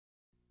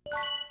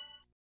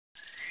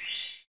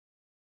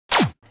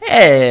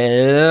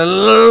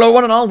Hello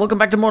one and all, welcome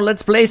back to more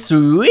Let's Play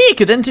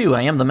Suikoden 2.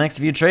 I am the Max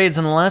of You Trades.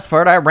 In the last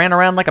part, I ran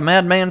around like a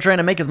madman trying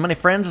to make as many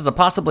friends as I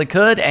possibly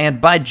could,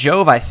 and by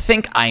Jove, I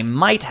think I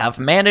might have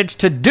managed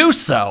to do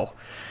so.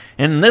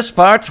 In this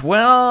part,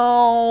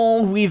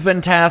 well, we've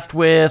been tasked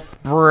with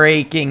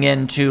breaking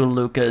into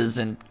Luca's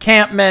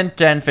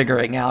encampment and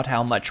figuring out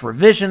how much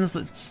provisions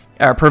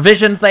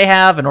they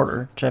have in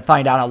order to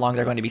find out how long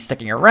they're going to be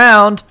sticking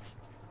around.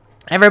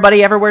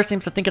 Everybody everywhere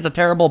seems to think it's a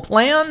terrible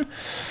plan,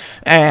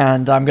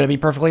 and I'm going to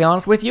be perfectly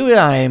honest with you,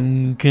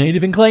 I'm kind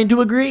of inclined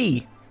to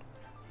agree.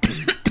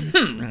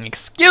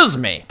 Excuse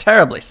me,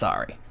 terribly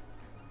sorry.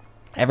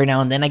 Every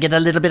now and then I get a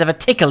little bit of a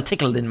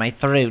tickle in my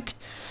throat.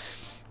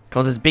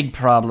 Causes big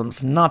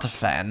problems. Not a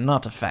fan,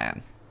 not a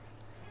fan.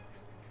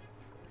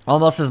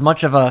 Almost as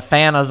much of a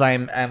fan as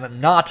I'm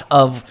not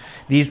of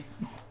these...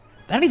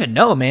 I don't even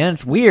know, man,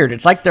 it's weird.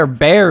 It's like they're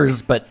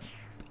bears, but...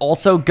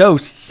 also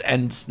ghosts,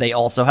 and they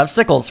also have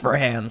sickles for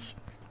hands.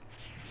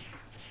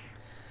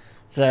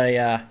 It's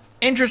a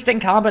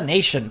interesting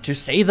combination, to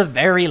say the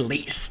very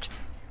least.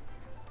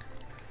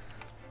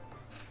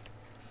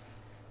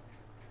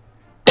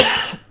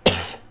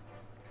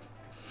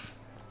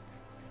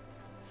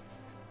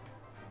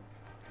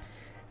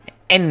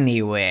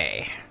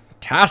 Anyway,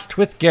 tasked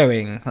with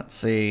going. Let's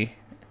see.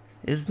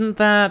 Isn't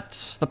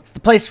that... the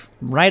place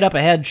right up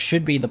ahead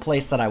should be the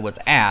place that I was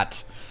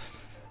at.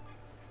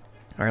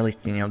 Or at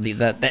least, you know,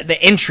 the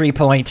entry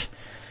point.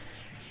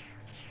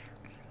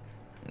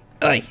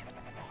 Oy.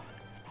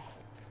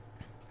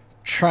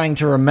 Trying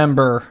to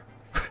remember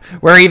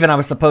where even I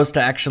was supposed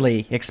to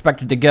actually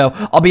expected to go.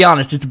 I'll be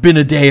honest, it's been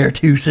a day or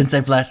two since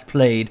I've last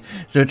played,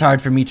 so it's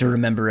hard for me to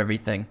remember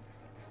everything.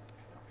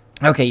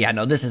 Okay, yeah,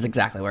 no, this is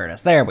exactly where it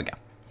is. There we go.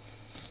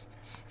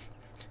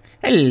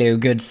 Hello,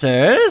 good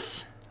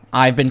sirs.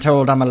 I've been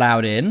told I'm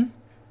allowed in.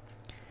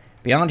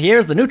 Beyond here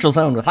is the neutral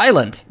zone with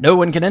Highland. No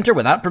one can enter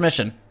without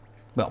permission.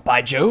 Well,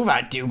 by Jove,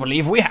 I do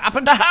believe we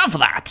happen to have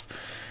that.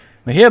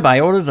 We're here by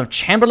orders of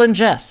Chamberlain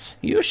Jess.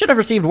 You should have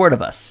received word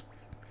of us.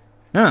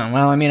 Oh,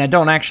 well, I mean, I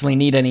don't actually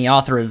need any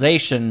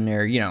authorization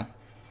or, you know,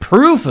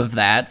 proof of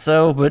that,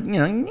 so, but, you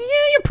know,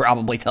 yeah, you're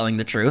probably telling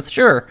the truth,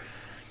 sure.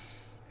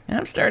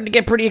 I'm starting to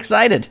get pretty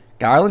excited.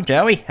 Garland,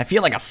 Joey, I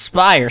feel like a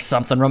spy or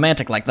something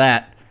romantic like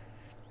that.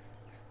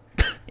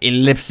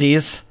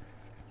 Ellipses.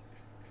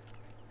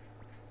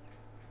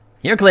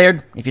 You're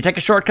cleared. If you take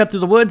a shortcut through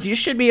the woods, you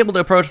should be able to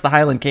approach the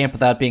Highland camp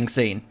without being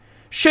seen.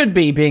 Should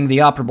be being the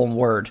operable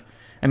word.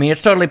 I mean,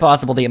 it's totally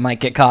possible that you might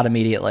get caught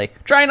immediately.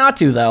 Try not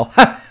to, though.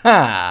 Ha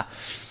ha!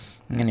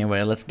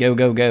 Anyway, let's go,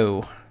 go,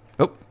 go.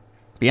 Oh,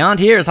 beyond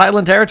here is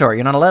Highland territory.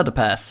 You're not allowed to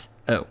pass.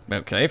 Oh,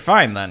 okay,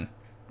 fine then.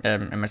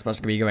 Am I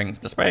supposed to be going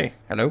this way?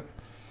 Hello?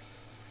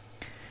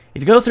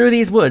 If you go through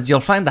these woods,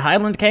 you'll find the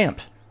Highland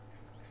camp.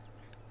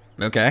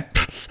 Okay.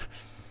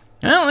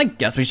 Well, I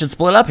guess we should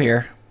split up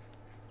here.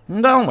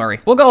 Don't worry,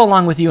 we'll go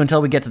along with you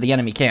until we get to the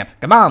enemy camp.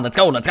 Come on, let's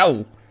go, let's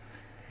go!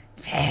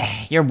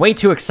 You're way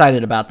too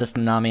excited about this,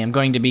 Nanami. I'm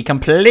going to be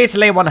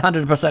completely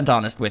 100%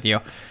 honest with you.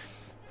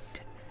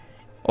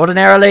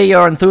 Ordinarily,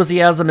 your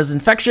enthusiasm is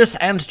infectious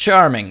and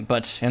charming,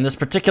 but in this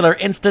particular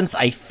instance,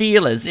 I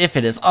feel as if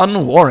it is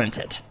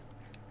unwarranted.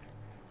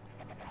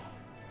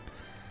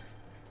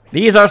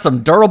 These are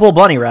some durable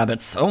bunny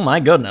rabbits. Oh my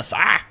goodness.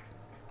 Ah!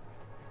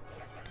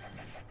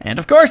 And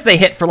of course they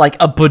hit for like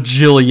a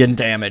bajillion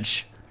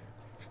damage.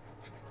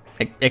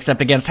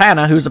 Except against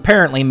Hannah, who's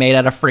apparently made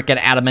out of frickin'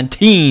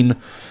 adamantine.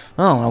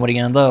 Oh, what are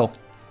you gonna do?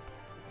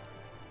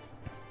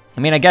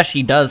 I mean, I guess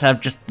she does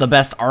have just the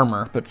best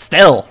armor, but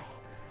still.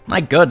 My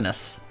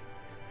goodness.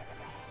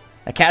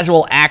 A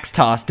casual axe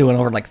toss doing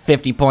over like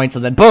 50 points,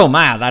 and then boom,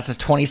 that's just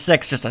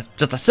 26.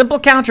 Just a simple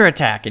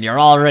counterattack, and you're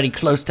already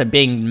close to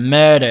being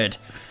murdered.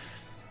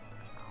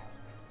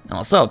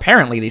 Also,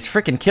 apparently these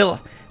frickin'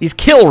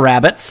 kill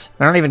rabbits,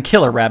 they're not even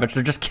killer rabbits,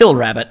 they're just kill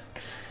rabbit.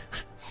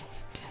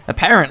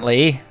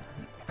 Apparently,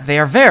 they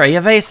are very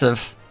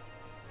evasive.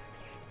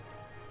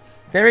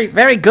 Very,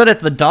 very good at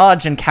the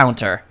dodge and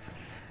counter.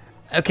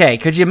 Okay,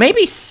 could you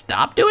maybe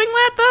stop doing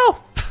that, though?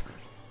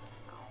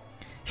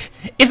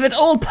 If at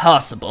all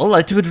possible,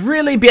 it would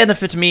really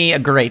benefit me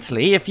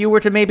greatly if you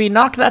were to maybe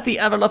knock that the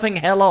ever-loving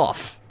hell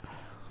off.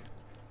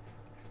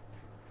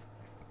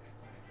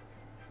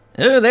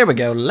 Oh, there we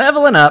go,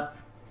 leveling up.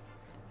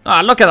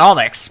 Ah, look at all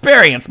the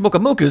experience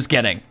Mukamuku's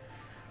getting.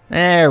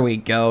 There we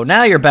go.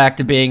 Now you're back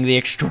to being the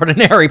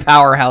extraordinary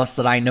powerhouse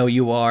that I know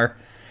you are.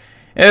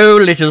 Oh,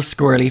 little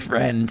squirrely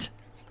friend.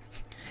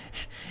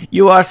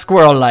 You are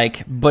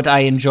squirrel-like, but I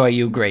enjoy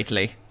you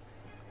greatly.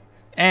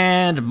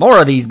 And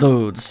more of these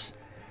dudes.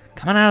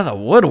 Coming out of the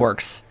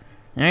woodworks.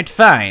 Alright,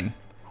 fine.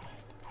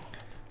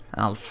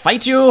 I'll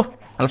fight you.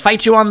 I'll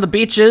fight you on the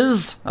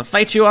beaches. I'll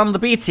fight you on the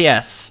beats,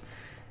 yes.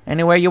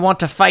 Anywhere you want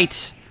to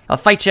fight, I'll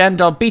fight you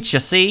and I'll beat you,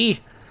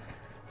 see?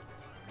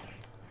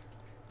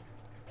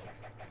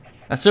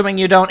 Assuming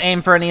you don't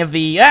aim for any of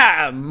the,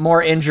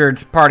 more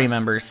injured party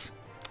members.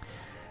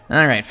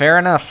 Alright, fair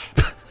enough.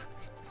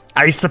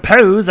 I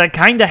suppose I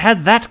kinda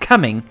had that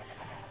coming.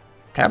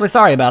 Terribly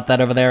sorry about that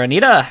over there,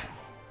 Anita.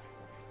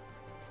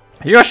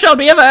 You shall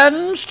be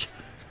avenged!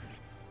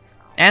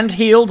 And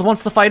healed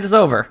once the fight is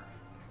over.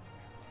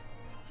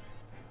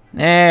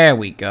 There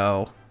we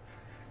go.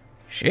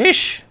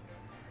 Sheesh.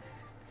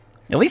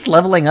 At least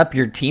leveling up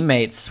your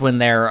teammates when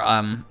they're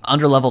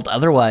underleveled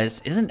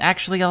otherwise isn't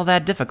actually all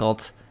that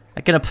difficult.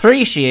 I can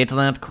appreciate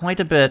that quite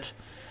a bit.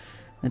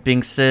 That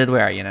being said,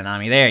 where are you,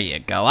 Nanami? There you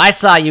go. I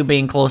saw you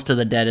being close to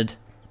the deaded.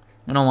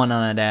 I don't want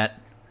none of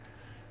that.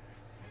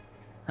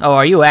 Oh,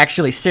 are you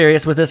actually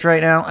serious with this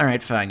right now?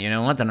 Alright, fine. You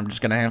know what? Then I'm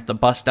just gonna have to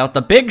bust out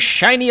the big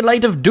shiny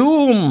light of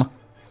doom.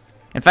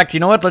 In fact, you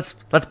know what? Let's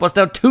bust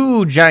out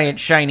 2 giant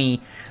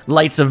shiny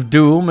lights of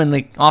doom in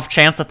the off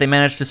chance that they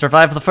manage to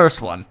survive the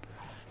first one.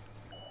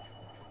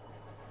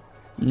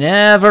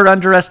 Never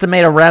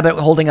underestimate a rabbit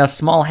holding a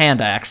small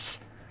hand axe.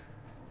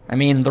 I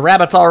mean, the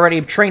rabbit's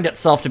already trained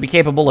itself to be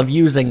capable of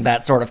using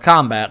that sort of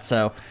combat,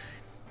 so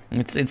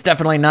it's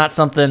definitely not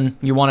something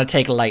you want to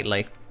take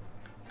lightly.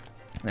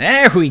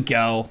 There we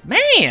go.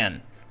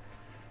 Man!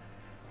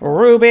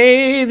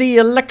 Ruby, the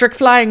electric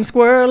flying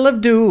squirrel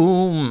of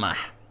doom.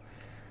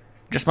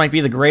 Just might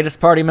be the greatest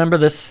party member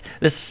this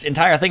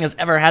entire thing has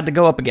ever had to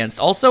go up against.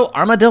 Also,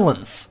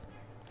 armadillons.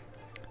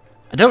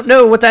 I don't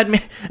know what that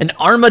means. An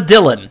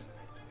armadillon.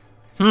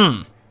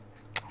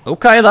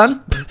 Okay,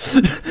 then.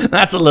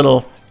 That's a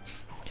little...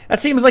 That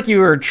seems like you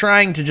were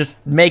trying to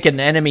just make an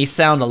enemy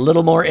sound a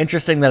little more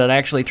interesting than it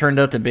actually turned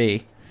out to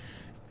be.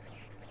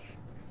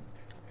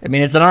 I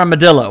mean, it's an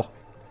armadillo.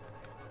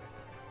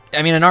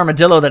 I mean, an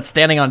armadillo that's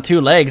standing on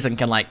 2 legs and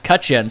can, like,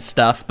 cut you and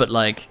stuff, but,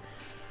 like...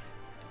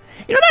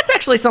 You know, that's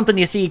actually something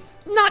you see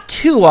not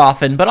too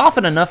often, but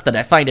often enough that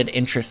I find it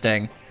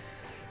interesting.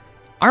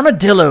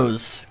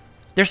 Armadillos.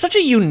 They're such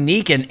a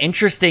unique and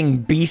interesting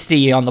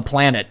beastie on the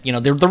planet. You know,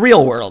 they're the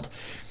real world.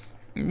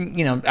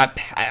 You know,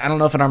 I don't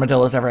know if an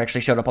armadillo's ever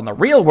actually showed up on the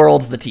real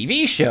world, the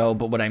TV show,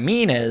 but what I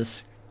mean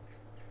is...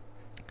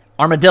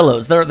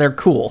 Armadillos, they're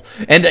cool.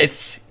 And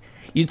it's...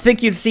 You'd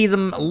think you'd see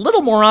them a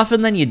little more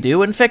often than you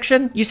do in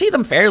fiction. You see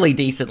them fairly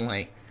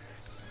decently.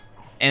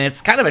 And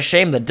it's kind of a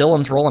shame that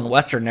Dylan's role in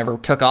Western never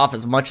took off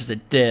as much as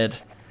it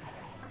did.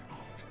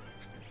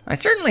 I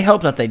certainly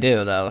hope that they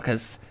do, though,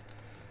 because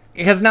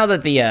now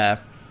that the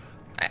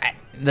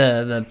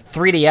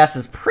 3DS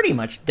is pretty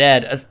much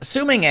dead,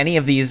 assuming any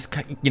of these,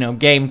 you know, I'm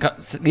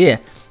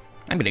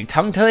getting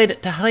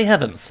tongue-tied to high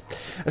heavens.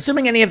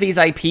 Assuming any of these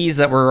IPs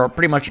that were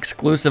pretty much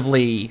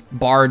exclusively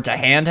barred to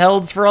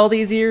handhelds for all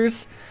these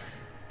years,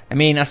 I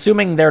mean,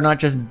 assuming they're not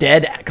just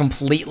dead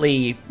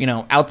completely, you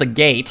know, out the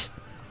gate,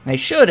 they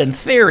should, in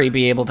theory,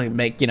 be able to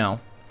make, you know,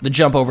 the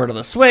jump over to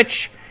the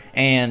Switch,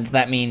 and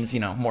that means, you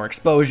know, more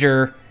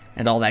exposure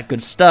and all that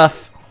good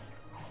stuff.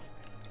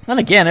 Then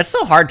again, it's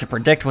so hard to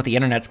predict what the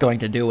internet's going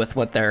to do with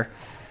what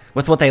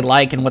they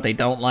like and what they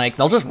don't like.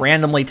 They'll just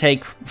randomly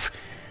take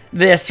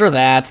this or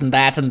that and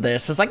that and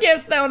this. It's like,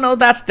 yes, no,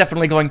 that's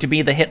definitely going to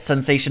be the hit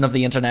sensation of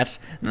the internet.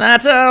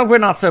 That, we're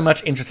not so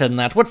much interested in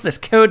that. What's this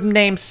code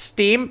name,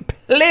 Steam?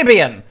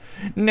 Plebeian!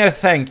 No,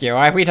 thank you.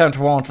 We don't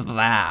want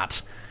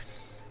that.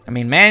 I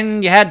mean,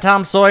 man, you had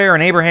Tom Sawyer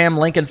and Abraham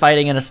Lincoln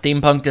fighting in a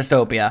steampunk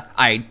dystopia.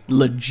 I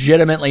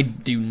legitimately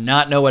do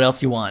not know what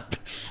else you want.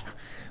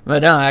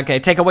 But, okay,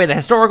 take away the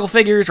historical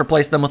figures,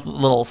 replace them with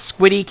little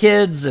squiddy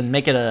kids, and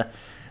make it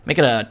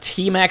a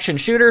team action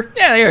shooter.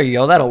 Yeah, there you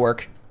go, that'll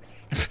work.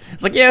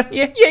 It's like, yeah,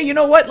 you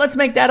know what? Let's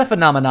make that a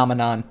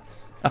phenomenon.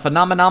 A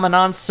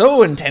phenomenon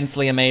so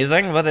intensely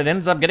amazing that it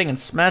ends up getting in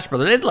Smash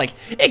Brothers. It's like,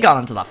 it got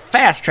onto the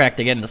fast track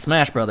to get into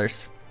Smash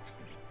Brothers.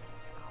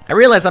 I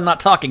realize I'm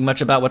not talking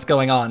much about what's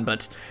going on,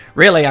 but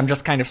really I'm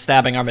just kind of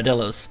stabbing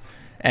armadillos.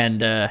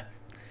 And,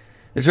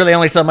 there's really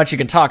only so much you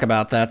can talk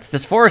about that.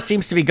 This forest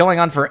seems to be going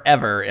on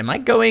forever. Am I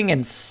going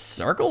in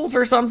circles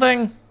or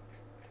something?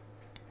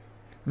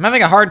 I'm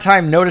having a hard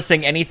time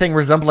noticing anything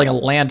resembling a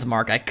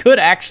landmark. I could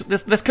actually...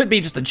 This could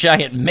be just a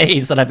giant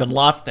maze that I've been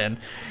lost in,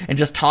 and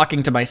just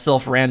talking to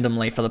myself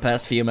randomly for the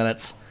past few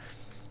minutes.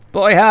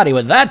 Boy howdy,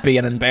 would that be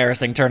an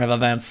embarrassing turn of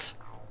events.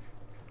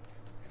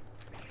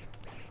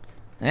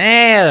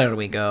 There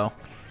we go.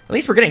 At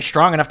least we're getting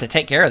strong enough to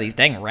take care of these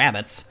dang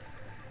rabbits.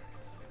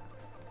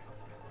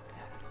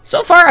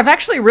 So far, I've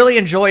actually really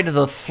enjoyed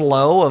the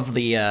flow of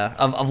the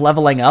of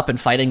leveling up and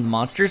fighting the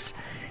monsters,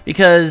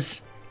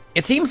 because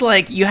it seems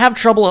like you have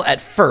trouble at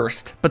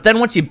first, but then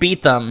once you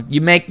beat them, you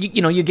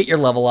get your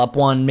level up,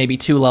 1, maybe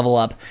 2 level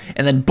up,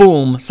 and then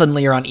boom,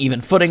 suddenly you're on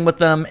even footing with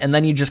them, and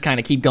then you just kind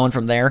of keep going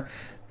from there.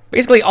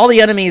 Basically, all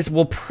the enemies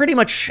will pretty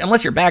much,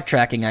 unless you're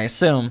backtracking, I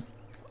assume,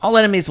 all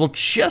enemies will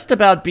just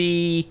about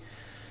be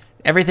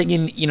everything,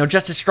 you know,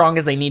 just as strong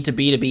as they need to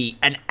be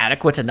an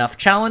adequate enough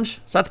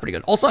challenge. So that's pretty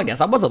good. Also, I guess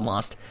I wasn't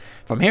lost.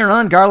 From here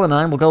on, Garland and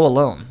I will go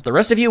alone. The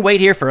rest of you wait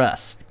here for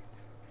us.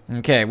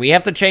 Okay, we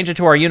have to change it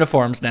to our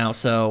uniforms now,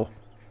 so...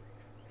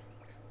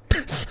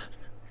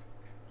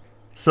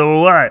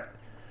 So what?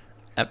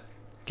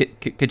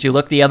 Could you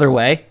look the other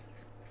way?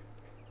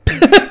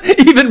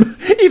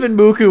 Even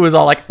Muku was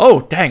all like,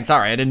 oh, dang,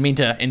 sorry, I didn't mean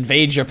to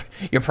invade your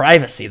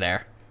privacy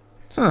there.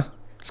 Huh,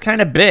 it's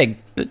kind of big,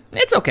 but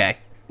it's okay.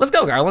 Let's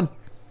go, Garland.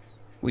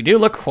 We do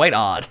look quite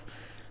odd.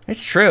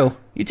 It's true.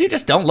 You two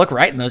just don't look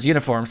right in those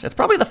uniforms. It's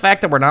probably the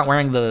fact that we're not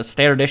wearing the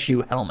standard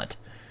issue helmet.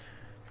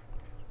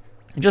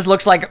 It just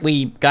looks like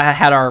we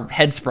had our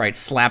head sprites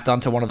slapped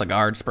onto one of the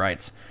guard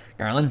sprites.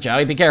 Garland,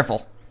 Joey, be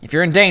careful. If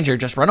you're in danger,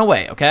 just run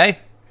away, okay?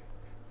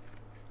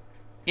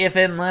 If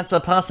that's a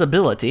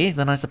possibility,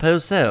 then I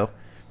suppose so.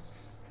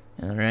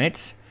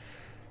 Alright.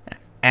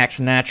 Act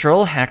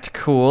natural, act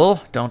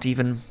cool. Don't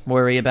even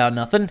worry about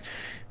nothing.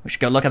 We should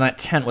go look in that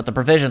tent with the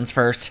provisions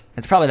first.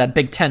 It's probably that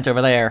big tent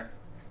over there.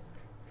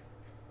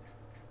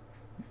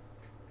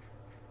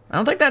 I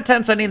don't think that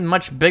tent's any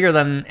much bigger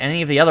than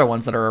any of the other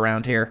ones that are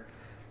around here.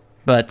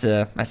 But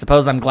I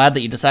suppose I'm glad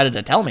that you decided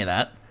to tell me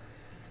that.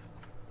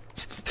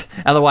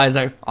 Otherwise,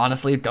 I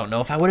honestly don't know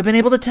if I would have been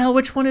able to tell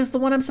which one is the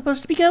one I'm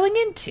supposed to be going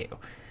into.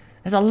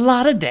 There's a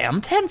lot of damn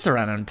tents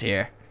around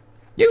here.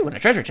 Ooh, and a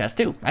treasure chest,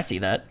 too. I see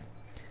that.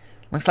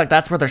 Looks like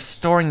that's where they're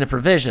storing the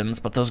provisions,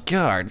 but those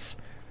guards...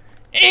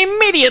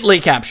 Immediately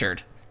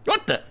captured!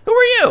 What the? Who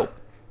are you?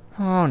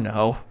 Oh,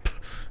 no.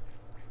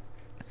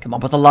 Come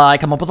up with a lie,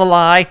 come up with a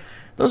lie.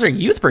 Those are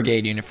Youth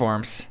Brigade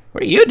uniforms.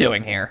 What are you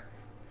doing here?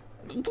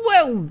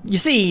 Well, you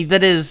see,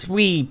 that is,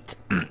 we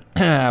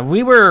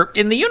were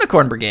in the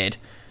Unicorn Brigade.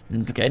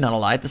 Okay, not a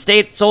lie. The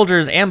state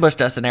soldiers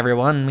ambushed us and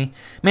everyone. We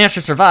managed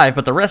to survive,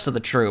 but the rest of the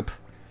troop...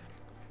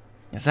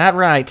 Is that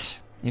right?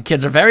 You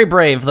kids are very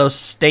brave, those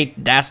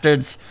state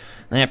dastards.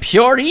 They're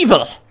pure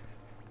evil.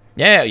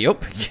 Yeah,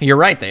 yup, you're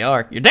right, they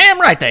are. You're damn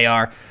right they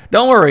are.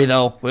 Don't worry,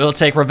 though. We'll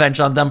take revenge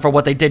on them for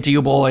what they did to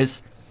you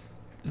boys.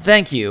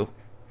 Thank you.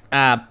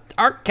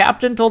 Our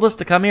captain told us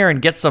to come here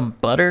and get some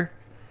butter.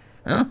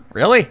 Huh?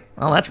 Really?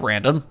 Well, that's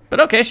random.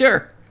 But okay,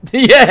 sure.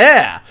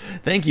 Yeah!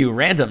 Thank you,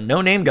 random,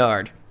 no-name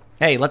guard.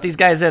 Hey, let these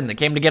guys in. They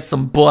came to get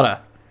some butter.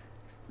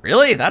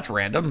 Really? That's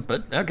random,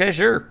 but okay,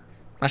 sure.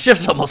 My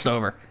shift's almost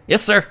over.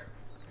 Yes, sir.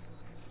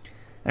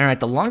 Alright,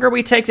 the longer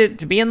we take it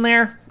to be in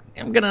there,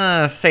 I'm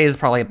gonna say is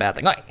probably a bad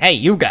thing. Like, hey,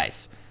 you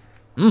guys.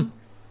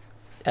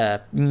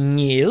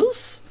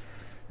 Yes?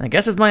 I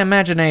guess it's my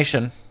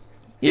imagination.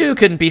 You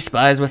couldn't be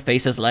spies with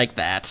faces like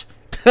that.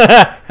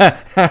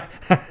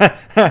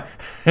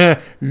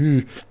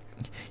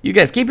 You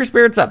guys keep your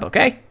spirits up,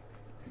 okay?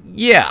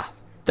 Yeah,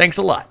 thanks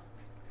a lot.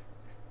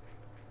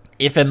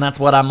 If and that's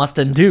what I must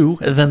do,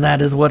 then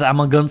that is what I'm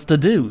against to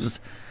do's.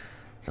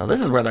 So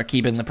this is where they're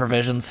keeping the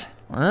provisions.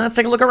 Well, let's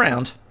take a look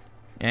around.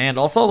 And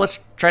also, let's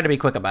try to be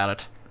quick about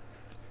it.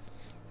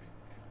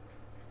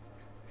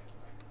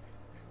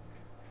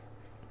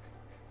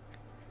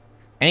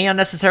 Any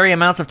unnecessary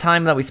amounts of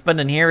time that we spend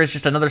in here is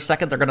just another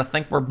second they're going to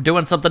think we're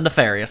doing something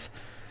nefarious.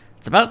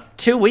 It's about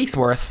 2 weeks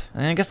worth.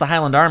 I guess the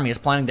Highland Army is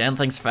planning to end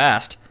things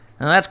fast.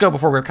 Now, let's go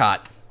before we're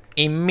caught.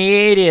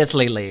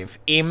 Immediately leave.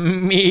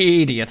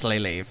 Immediately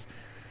leave.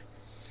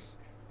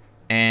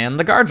 And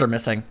the guards are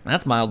missing.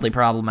 That's mildly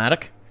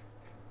problematic.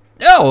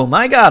 Oh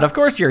my god, of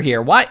course you're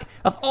here. Why?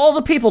 Of all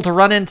the people to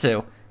run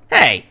into.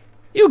 Hey,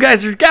 you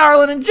guys are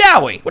Garland and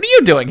Joey. What are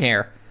you doing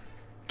here?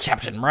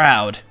 Captain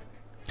Roud.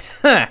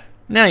 Huh.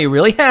 Now you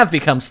really have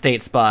become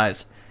state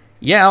spies.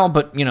 Yeah,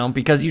 but, you know,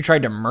 because you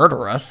tried to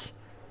murder us.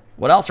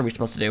 What else are we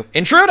supposed to do?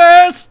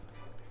 Intruders!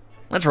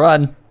 Let's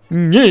run.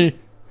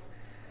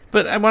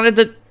 But I wanted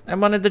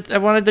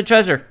the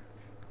treasure.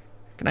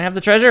 Can I have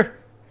the treasure?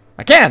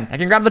 I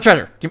can grab the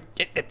treasure. Give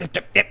me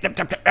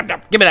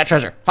that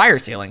treasure. Fire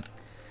ceiling.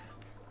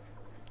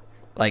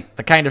 Like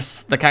the kind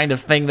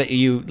of thing that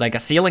you, like a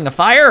ceiling of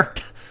fire?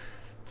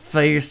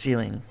 Fire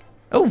ceiling.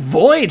 Oh,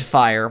 void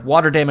fire.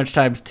 Water damage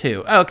times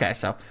 2. Okay,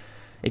 so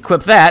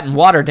equip that, and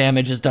water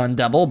damage is done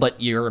double, but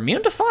you're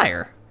immune to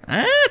fire.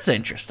 That's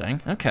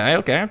interesting.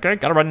 Okay.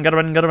 Gotta run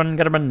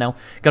now.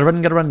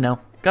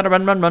 Gotta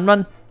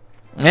run.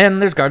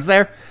 And there's guards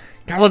there.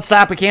 Garland,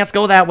 stop. We can't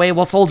go that way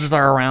while soldiers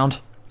are around.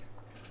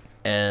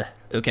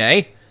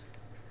 Okay.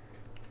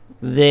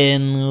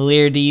 Then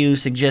where do you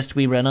suggest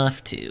we run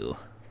off to?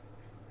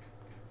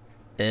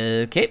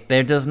 Okay,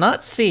 there does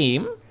not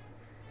seem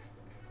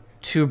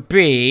to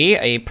be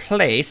a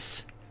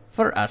place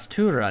for us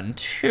to run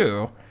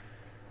to.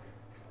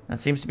 That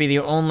seems to be the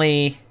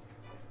only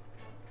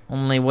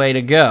way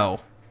to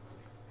go.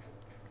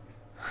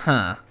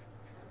 Huh.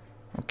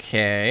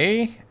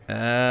 Okay.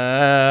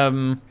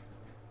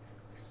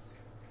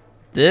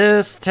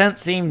 This tent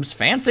seems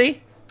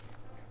fancy.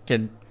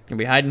 Can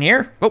we hide in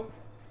here? Oh.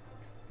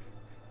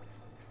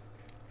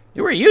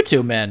 Who are you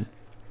two men?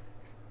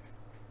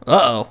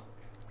 Uh-oh.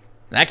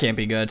 That can't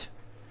be good.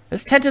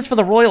 This tent is for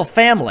the royal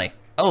family.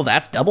 Oh,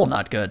 that's double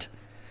not good.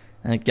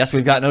 I guess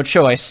we've got no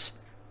choice.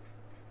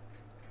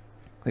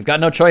 We've got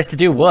no choice to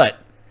do what?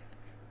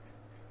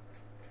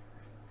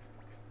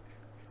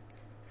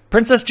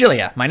 Princess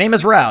Julia, my name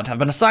is Roud. I've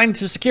been assigned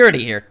to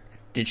security here.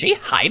 Did she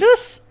hide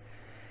us?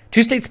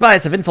 2 state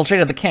spies have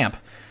infiltrated the camp.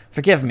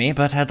 Forgive me,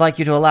 but I'd like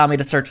you to allow me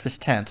to search this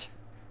tent.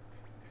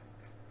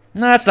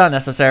 No, that's not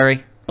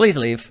necessary. Please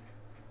leave.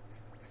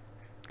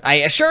 I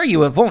assure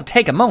you it won't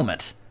take a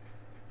moment.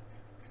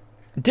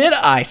 Did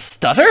I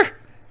stutter?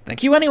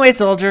 Thank you anyway,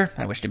 soldier.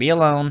 I wish to be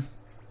alone.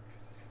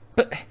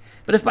 But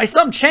if by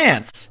some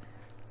chance...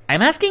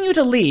 I'm asking you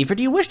to leave, or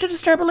do you wish to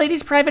disturb a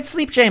lady's private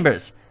sleep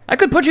chambers? I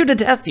could put you to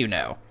death, you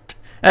know.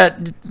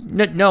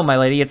 No, my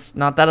lady, it's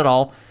not that at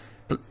all.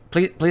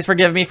 Please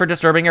forgive me for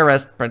disturbing your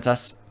rest,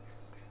 princess.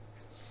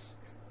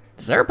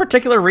 Is there a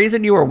particular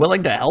reason you were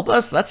willing to help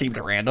us? That seemed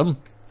random.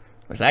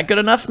 Was that good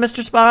enough,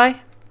 Mr.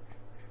 Spy?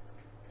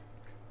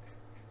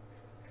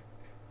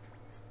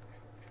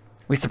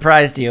 We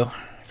surprised you.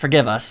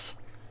 Forgive us.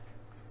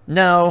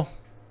 No.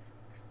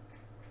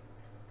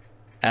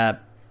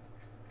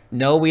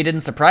 No, we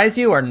didn't surprise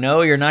you, or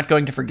no, you're not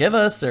going to forgive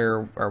us,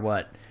 or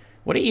what?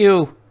 What are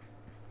you...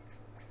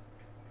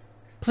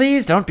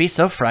 Please don't be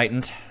so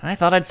frightened. I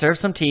thought I'd serve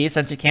some tea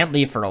since you can't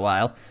leave for a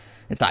while.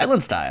 It's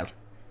island style.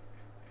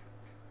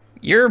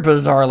 You're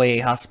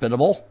bizarrely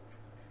hospitable.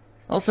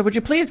 Also, would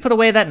you please put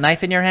away that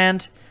knife in your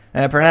hand?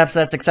 Perhaps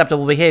that's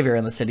acceptable behavior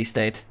in the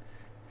city-state.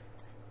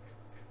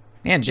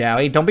 And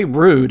Joey, don't be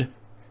rude.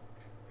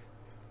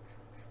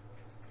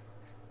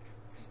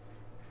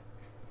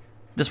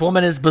 This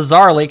woman is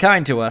bizarrely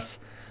kind to us.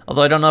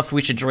 Although I don't know if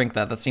we should drink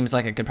that. That seems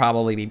like it could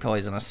probably be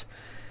poisonous.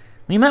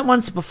 We met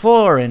once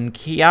before in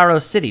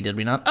Kiaro City, did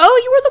we not?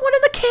 Oh, you were the one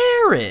in the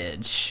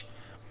carriage.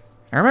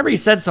 I remember you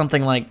said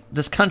something like,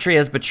 this country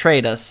has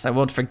betrayed us. I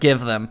won't forgive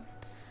them.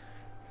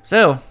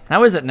 So,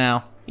 how is it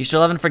now? You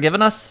still haven't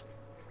forgiven us?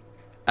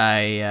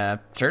 I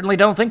certainly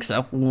don't think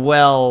so.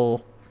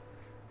 Well...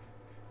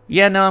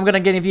 Yeah, no, I'm gonna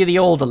give you the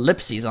old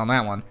ellipses on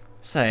that one.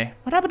 Say,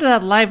 what happened to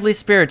that lively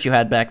spirit you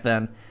had back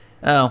then?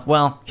 Oh,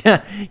 well,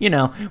 you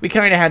know, we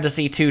kind of had to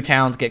see two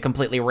towns get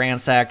completely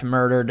ransacked,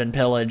 murdered, and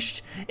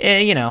pillaged.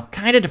 You know,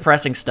 kind of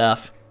depressing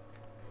stuff.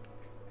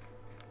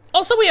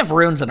 Also, we have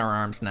runes in our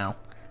arms now.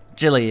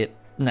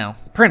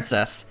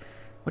 Princess.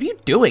 What are you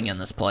doing in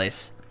this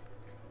place?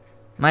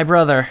 My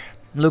brother,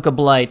 Luca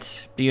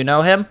Blight. Do you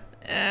know him?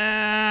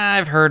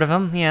 I've heard of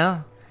him,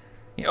 yeah.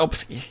 Oh,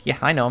 yeah,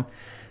 I know him.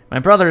 My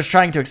brother is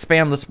trying to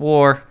expand this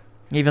war.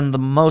 Even the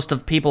most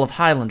of people of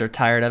Highland are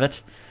tired of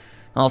it.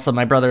 Also,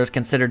 my brother is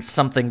considered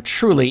something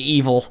truly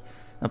evil.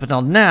 Up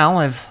until now,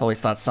 I've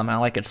always thought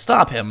somehow I could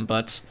stop him,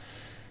 but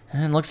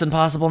it looks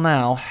impossible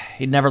now.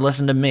 He'd never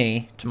listen to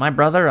me. To my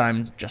brother,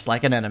 I'm just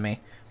like an enemy.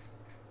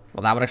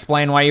 Well, that would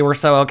explain why you were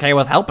so okay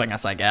with helping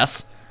us, I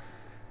guess.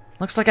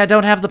 Looks like I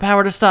don't have the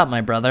power to stop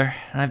my brother.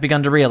 I've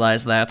begun to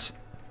realize that.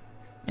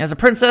 As a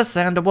princess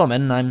and a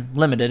woman, I'm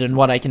limited in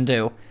what I can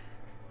do.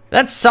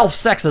 That's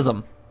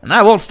self-sexism, and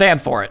I won't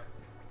stand for it.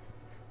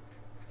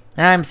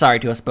 I'm sorry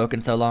to have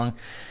spoken so long.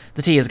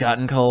 The tea has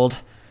gotten cold.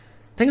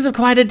 Things have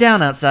quieted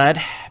down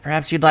outside.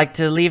 Perhaps you'd like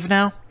to leave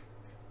now?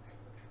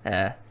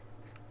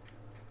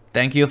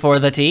 Thank you for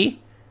the tea.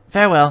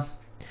 Farewell.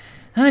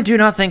 I do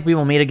not think we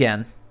will meet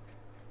again.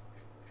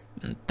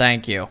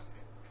 Thank you.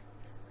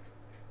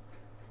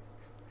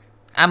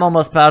 I'm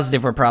almost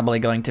positive we're probably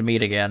going to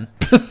meet again.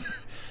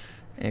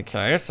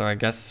 Okay, so I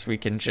guess we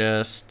can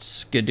just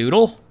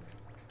skedoodle.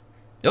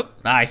 Oh,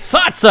 I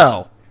thought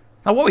so!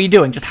 Oh, what were you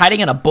doing, just hiding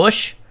in a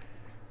bush?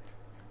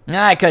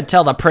 I could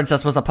tell the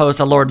princess was opposed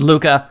to Lord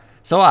Luca,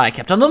 so I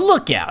kept on the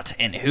lookout.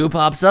 And who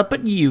pops up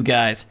but you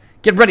guys?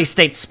 Get ready,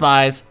 state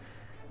spies.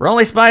 We're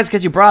only spies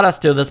because you brought us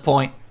to this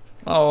point.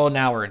 Oh,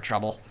 now we're in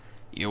trouble.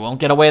 You won't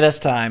get away this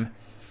time.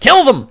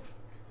 Kill them!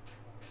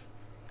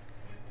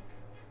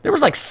 There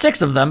was like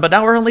 6 of them, but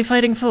now we're only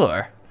fighting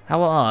 4.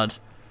 How odd.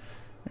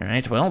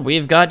 Alright, well,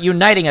 we've got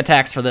uniting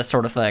attacks for this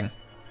sort of thing.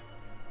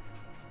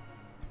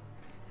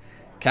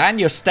 Can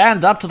you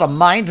stand up to the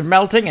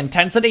mind-melting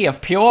intensity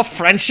of pure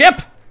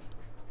friendship?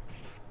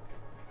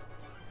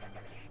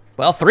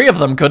 Well, 3 of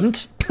them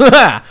couldn't.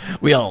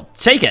 We'll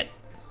take it.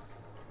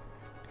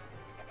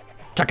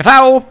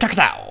 Takatao,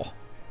 takatao.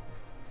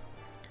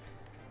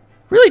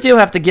 Really do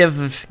have to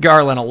give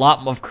Garland a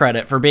lot of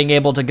credit for being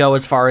able to go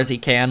as far as he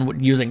can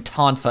using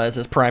Tonfa as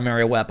his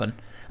primary weapon.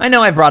 I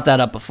know I've brought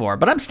that up before,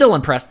 but I'm still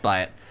impressed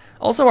by it.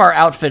 Also, our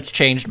outfits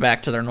changed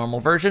back to their normal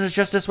versions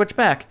just to switch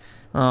back.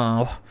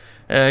 Oh.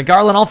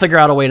 Garland, I'll figure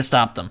out a way to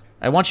stop them.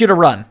 I want you to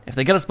run. If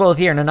they get us both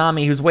here,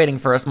 Nanami, who's waiting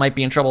for us, might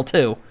be in trouble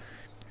too.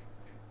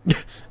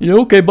 Yeah,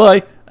 okay,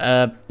 bye.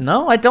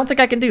 No, I don't think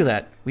I can do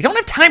that. We don't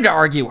have time to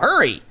argue.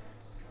 Hurry!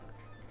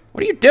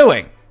 What are you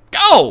doing?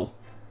 Go!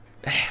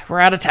 We're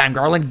out of time,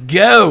 Garland.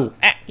 Go!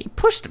 Ah, he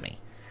pushed me.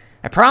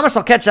 I promise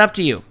I'll catch up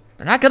to you.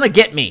 They're not gonna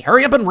get me.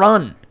 Hurry up and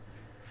run.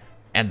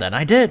 And then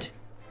I did.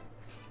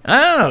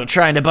 Oh,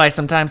 trying to buy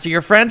some time so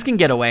your friends can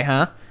get away,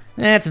 huh?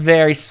 That's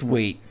very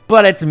sweet,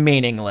 but it's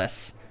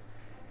meaningless.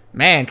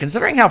 Man,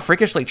 considering how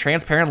freakishly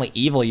transparently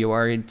evil you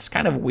are, it's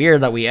kind of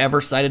weird that we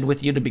ever sided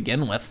with you to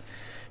begin with.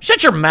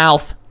 Shut your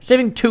mouth!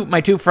 Saving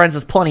my 2 friends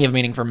is plenty of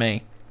meaning for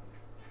me.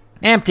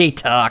 Empty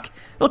talk.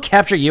 We'll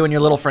capture you and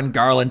your little friend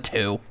Garland,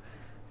 too.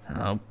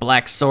 Oh,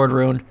 Black Sword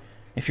Rune.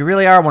 If you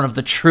really are one of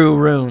the true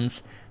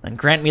runes, then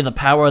grant me the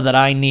power that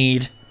I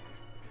need.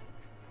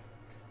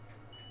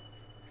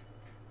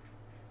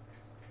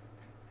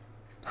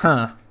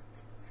 Huh.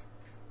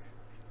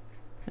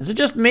 Is it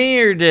just me,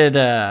 or did,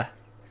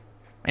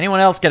 anyone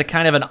else get a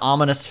kind of an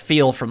ominous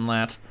feel from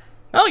that?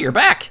 Oh, you're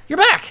back! You're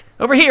back!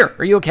 Over here!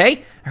 Are you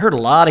okay? I heard a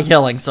lot of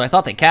yelling, so I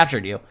thought they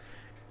captured you.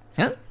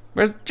 Huh?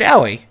 Where's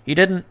Joey? He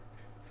didn't...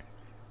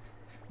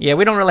 Yeah,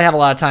 we don't really have a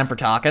lot of time for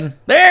talking.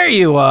 There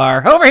you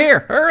are. Over here.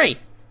 Hurry.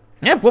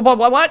 Yeah,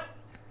 what?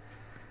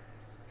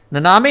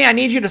 Nanami, I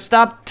need you to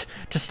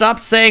stop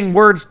saying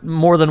words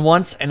more than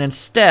once and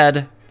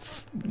instead,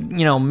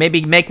 you know,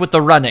 maybe make with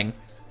the running.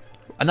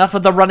 Enough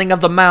of the running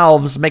of the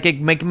mouths. Make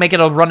it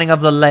a running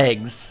of the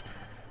legs.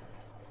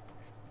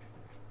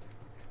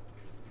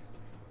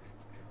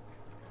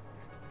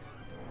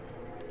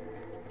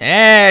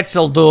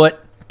 That'll do it.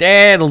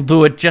 That'll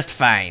do it just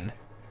fine.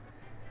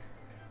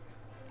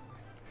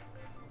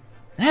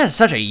 That is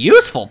such a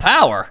useful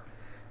power.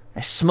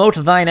 I smote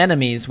thine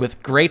enemies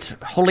with great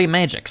holy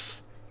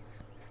magics.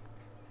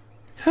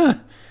 Huh.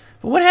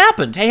 But what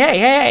happened?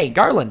 Hey,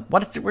 Garland.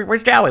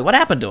 Where's Joey? What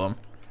happened to him?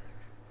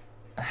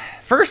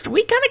 First,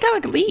 we kinda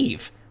gotta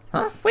leave.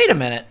 Huh? Wait a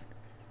minute.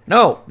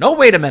 No,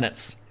 wait a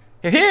minutes.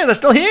 You're here, they're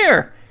still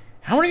here.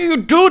 How many of you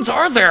dudes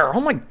are there?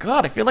 Oh my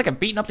god, I feel like I've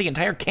beaten up the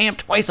entire camp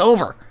twice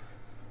over.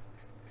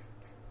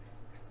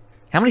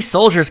 How many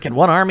soldiers can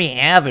one army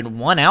have in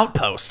one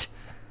outpost?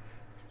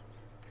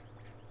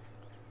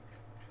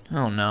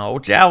 Oh no,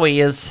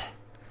 Joey is...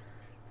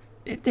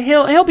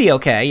 He'll be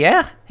okay,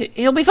 yeah?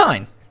 He'll be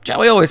fine.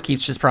 Joey always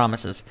keeps his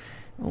promises.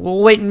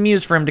 We'll wait and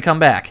muse for him to come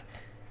back.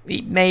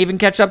 He may even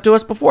catch up to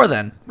us before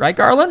then. Right,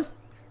 Garland?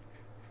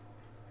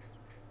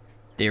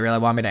 Do you really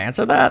want me to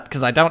answer that?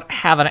 Because I don't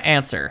have an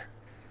answer.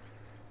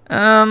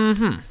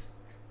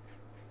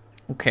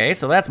 Okay,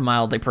 so that's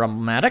mildly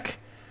problematic.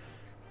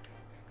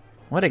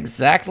 What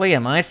exactly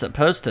am I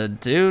supposed to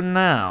do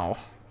now?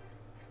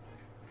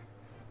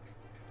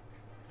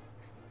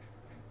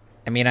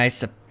 I mean, I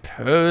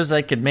suppose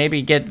I could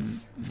maybe get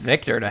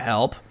Victor to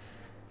help.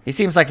 He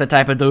seems like the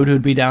type of dude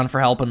who'd be down for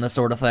helping this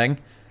sort of thing.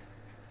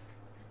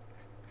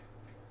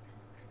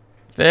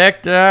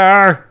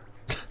 Victor!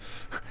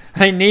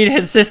 I need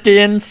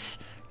assistance!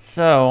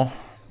 So,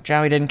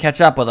 Joey didn't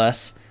catch up with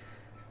us.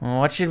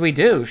 What should we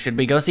do? Should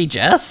we go see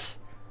Jess?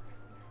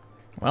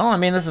 Well, I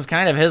mean, this is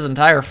kind of his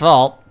entire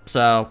fault,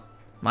 so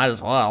might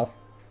as well.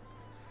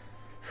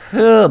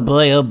 Oh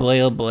boy, oh boy,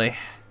 oh boy.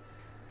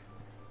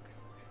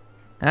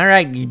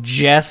 Alright,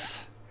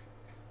 Jess.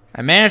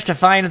 I managed to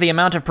find the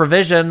amount of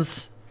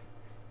provisions.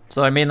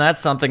 So, I mean, that's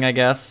something, I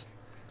guess.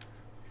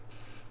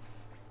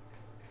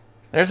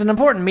 There's an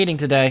important meeting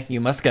today.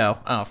 You must go.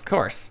 Oh, of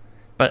course.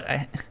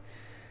 But,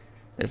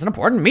 there's an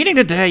important meeting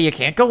today. You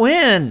can't go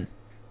in.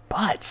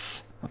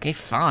 But, okay,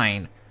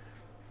 fine.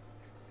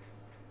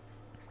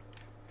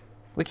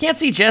 We can't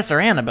see Jess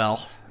or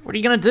Annabelle. What are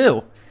you gonna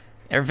do?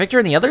 Are Victor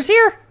and the others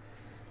here?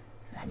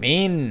 I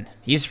mean,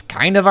 he's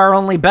kind of our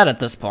only bet at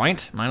this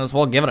point. Might as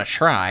well give it a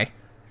try.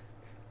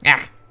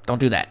 Ah, don't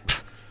do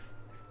that.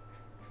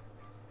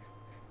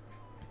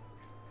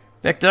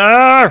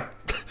 Victor!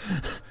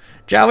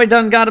 Joey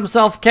done got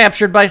himself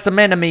captured by some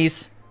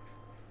enemies.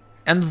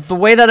 And the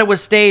way that it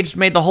was staged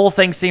made the whole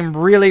thing seem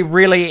really,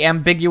 really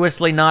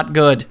ambiguously not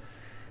good.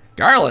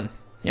 Garland,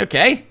 you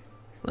okay?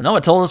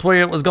 Noah told us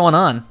what was going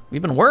on.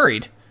 We've been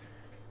worried.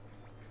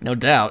 No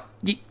doubt.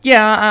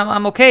 Yeah,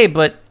 I'm okay,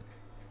 but...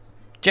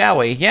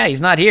 Joey, yeah,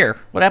 he's not here.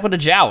 What happened to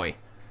Joey?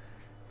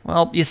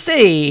 Well, you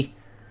see...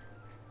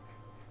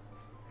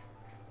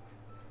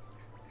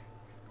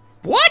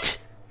 What?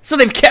 So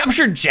they've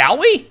captured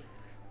Joey?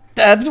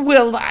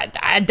 Well,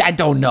 I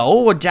don't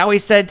know. Joey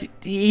said,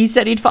 he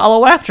said he'd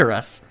follow after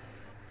us.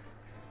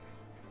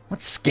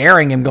 What's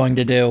scaring him going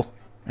to do?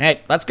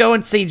 Hey, let's go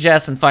and see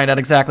Jess and find out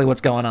exactly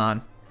what's going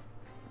on.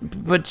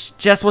 But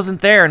Jess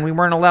wasn't there and we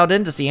weren't allowed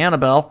in to see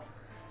Annabelle.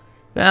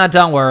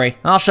 Don't worry.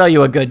 I'll show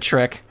you a good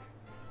trick.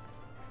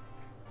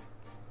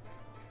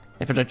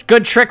 If it's a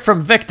good trick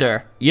from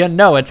Victor, you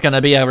know it's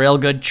gonna be a real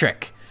good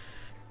trick.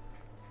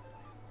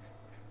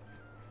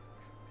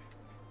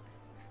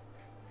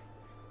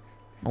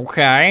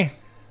 Okay.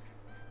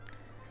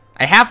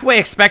 I halfway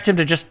expect him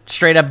to just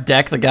straight up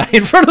deck the guy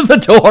in front of the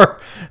door.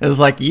 It's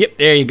like, yep,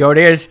 there you go.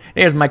 There's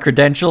my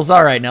credentials.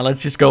 All right, now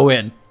let's just go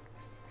in.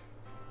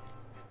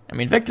 I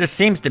mean, Victor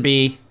seems to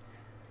be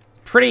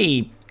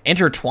pretty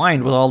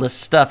intertwined with all this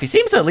stuff. He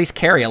seems to at least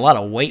carry a lot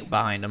of weight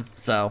behind him,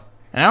 so...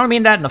 And I don't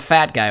mean that in a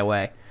fat guy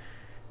way.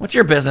 What's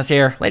your business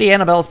here? Lady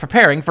Annabelle is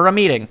preparing for a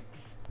meeting.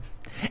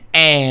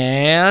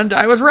 And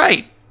I was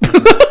right.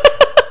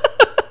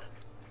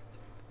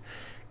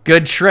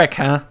 Good trick,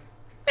 huh?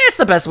 It's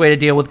the best way to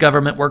deal with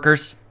government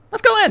workers.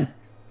 Let's go in.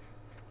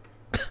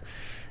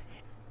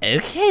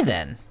 Okay,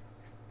 then.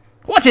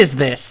 What is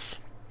this?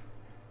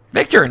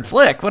 Victor and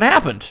Flick, what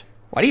happened?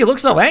 Why do you look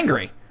so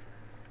angry?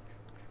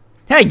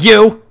 Hey,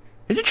 you!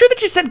 Is it true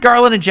that you sent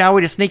Garland and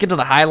Joey to sneak into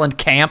the Highland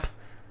camp?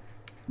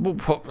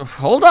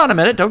 Hold on a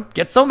minute, don't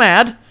get so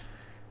mad.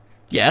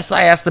 Yes,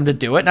 I asked them to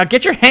do it. Now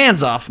get your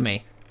hands off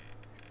me.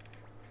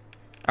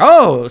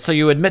 Oh, so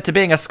you admit to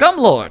being a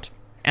scumlord.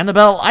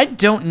 Annabelle, I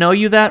don't know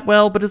you that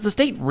well, but is the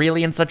state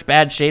really in such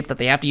bad shape that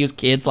they have to use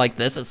kids like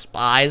this as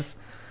spies?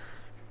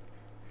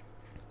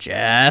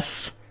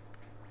 Jess.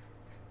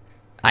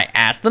 I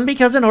asked them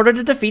because in order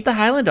to defeat the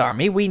Highland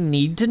Army, we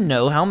need to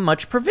know how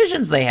much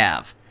provisions they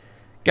have.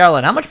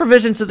 Garland, how much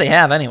provisions do they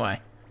have anyway?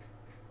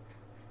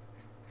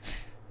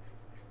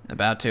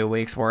 About 2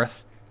 weeks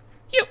worth.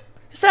 You?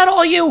 Is that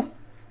all you?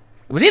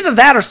 It was either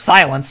that or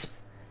silence.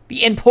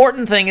 The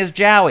important thing is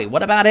Jowie.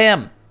 What about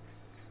him?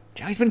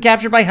 Jowie's been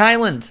captured by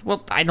Highland.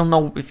 Well, I don't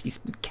know if he's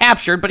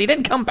captured, but he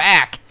didn't come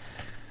back.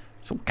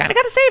 So kinda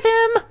gotta save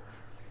him.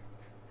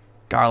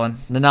 Garland,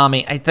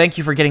 Nanami, I thank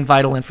you for getting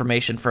vital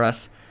information for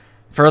us.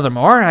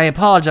 Furthermore, I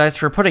apologize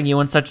for putting you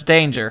in such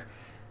danger.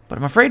 But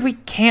I'm afraid we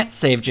can't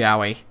save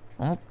Jowie.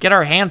 We've got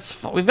our hands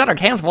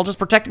full just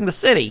protecting the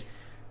city.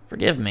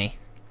 Forgive me.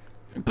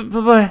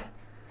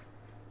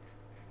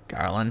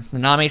 Garland,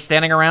 Nanami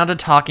standing around and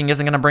talking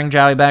isn't going to bring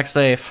Jowie back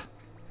safe.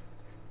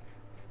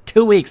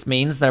 2 weeks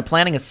means they're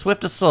planning a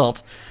swift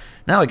assault.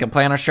 Now we can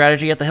plan our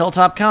strategy at the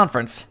Hilltop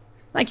Conference.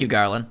 Thank you,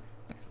 Garland.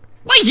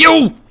 Why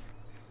you?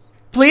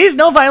 Please,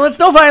 no violence,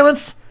 no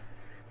violence!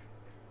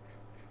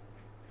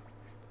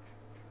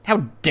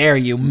 How dare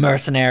you,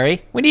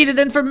 mercenary? We needed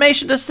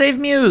information to save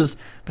Muse.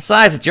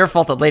 Besides, it's your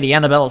fault that Lady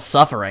Annabelle is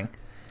suffering.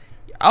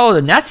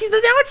 Oh, now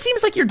it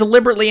seems like you're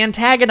deliberately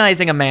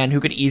antagonizing a man who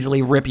could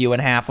easily rip you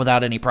in half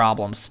without any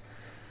problems.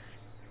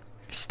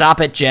 Stop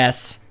it,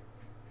 Jess.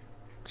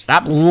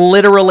 Stop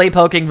literally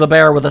poking the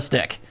bear with a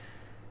stick.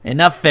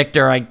 Enough,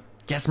 Victor. I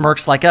guess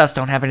mercs like us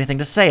don't have anything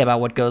to say about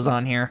what goes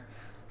on here.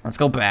 Let's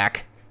go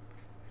back.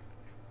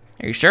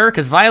 Are you sure?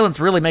 Because violence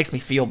really makes me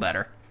feel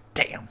better.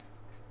 Damn.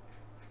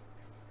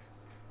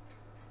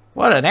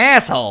 What an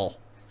asshole.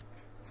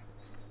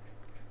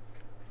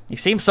 You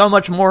seem so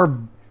much more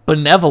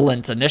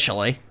benevolent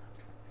initially.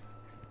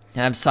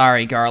 I'm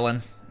sorry,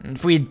 Garland.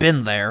 If we'd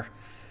been there.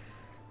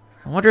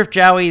 I wonder if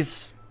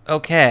Jowie's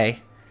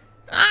okay.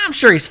 I'm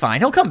sure he's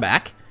fine. He'll come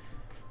back.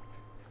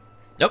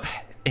 Nope.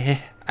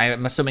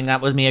 I'm assuming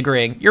that was me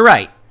agreeing. You're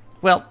right.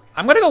 Well,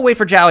 I'm gonna go wait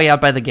for Jowie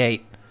out by the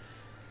gate.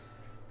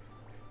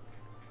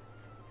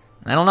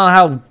 I don't know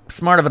how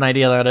smart of an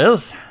idea that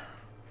is.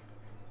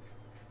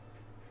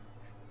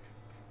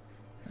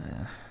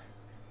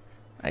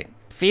 I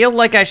feel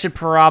like I should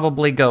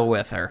probably go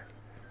with her.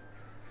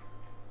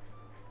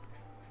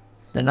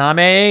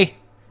 Nanami!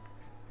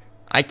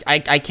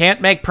 I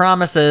can't make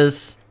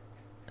promises.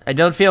 I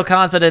don't feel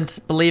confident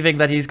believing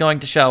that he's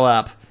going to show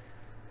up.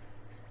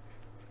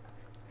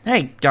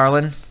 Hey,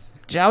 Garland.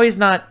 Jowie's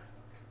not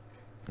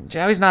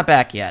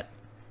back yet.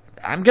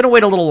 I'm gonna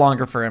wait a little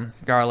longer for him,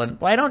 Garland.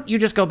 Why don't you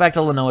just go back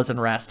to Lenoa's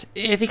and rest?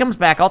 If he comes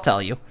back, I'll tell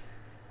you.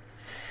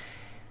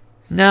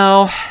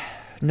 No,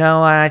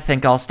 I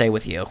think I'll stay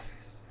with you.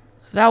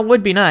 That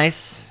would be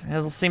nice.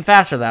 It'll seem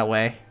faster that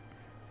way.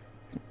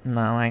 No,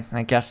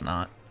 I guess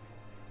not.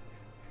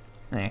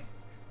 Hey.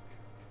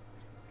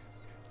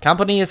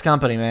 Company is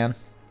company, man.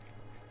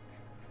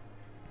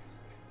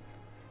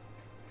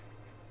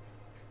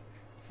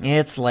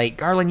 It's late.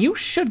 Garland, you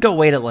should go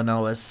wait at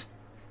Lenoa's.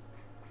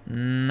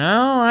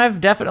 No,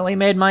 I've definitely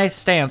made my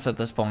stance at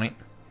this point.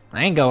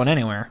 I ain't going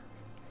anywhere.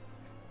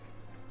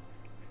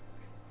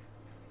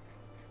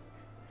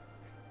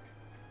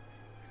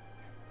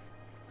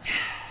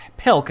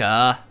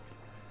 Pilka.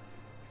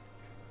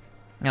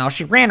 No,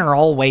 she ran her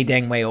whole way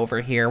dang way over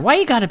here. Why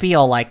you gotta be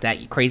all like that,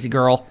 you crazy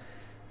girl?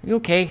 You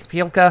okay,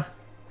 Pilka?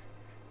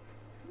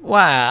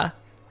 Why?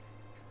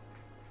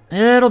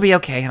 It'll be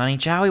okay, honey.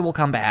 Jowie will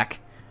come back.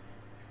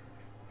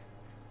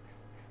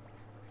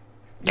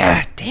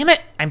 Yeah, damn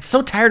it! I'm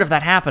so tired of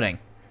that happening.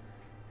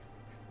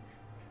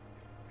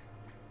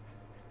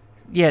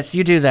 Yes,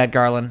 you do that,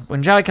 Garland.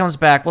 When Jowie comes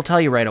back, we'll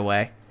tell you right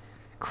away.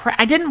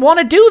 I didn't want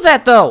to do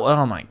that, though!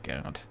 Oh my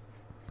god.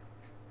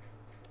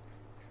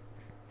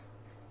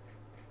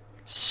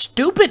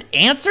 Stupid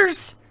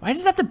answers? Why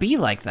does it have to be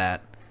like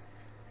that?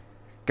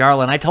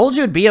 Garland, I told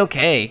you it'd be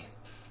okay.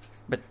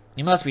 But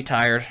you must be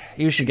tired.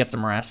 You should get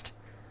some rest.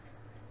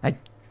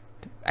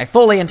 I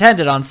fully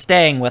intended on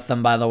staying with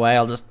them, by the way.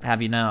 I'll just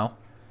have you know.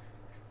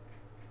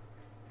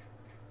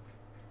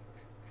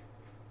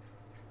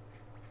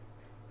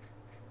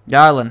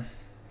 Garland,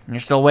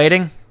 you're still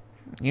waiting?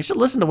 You should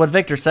listen to what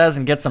Victor says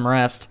and get some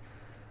rest.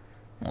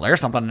 Well, there's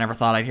something I never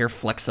thought I'd hear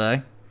Flick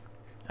say.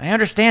 I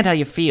understand how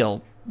you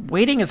feel.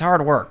 Waiting is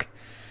hard work.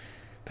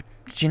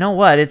 But you know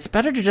what? It's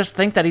better to just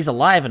think that he's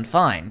alive and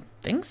fine.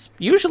 Things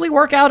usually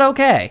work out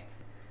okay.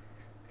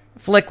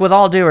 Flick, with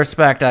all due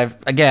respect, I've,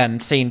 again,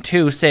 seen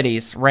 2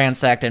 cities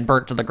ransacked and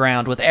burnt to the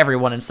ground with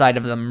everyone inside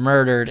of them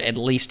murdered at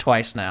least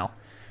twice now.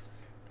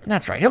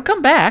 That's right, he'll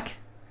come back.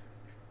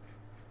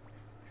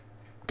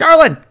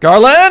 Garland!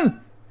 Garland!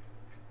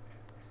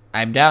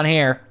 I'm down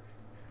here.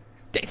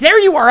 There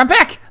you are, I'm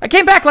back! I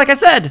came back like I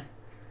said!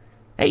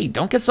 Hey,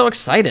 don't get so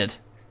excited.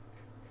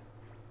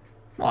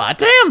 Aw,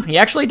 damn, he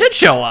actually did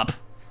show up.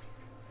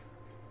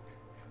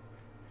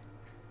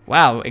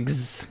 Wow,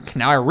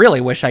 now I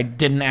really wish I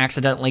didn't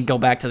accidentally go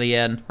back to the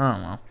inn. Oh,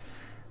 well.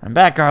 I'm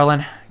back,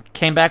 Garland.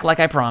 Came back like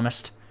I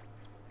promised.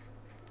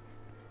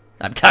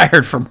 I'm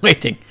tired from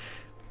waiting.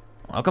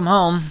 Welcome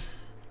home.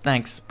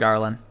 Thanks,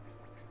 Garland.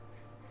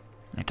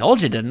 I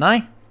told you, didn't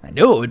I? I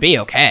knew it would be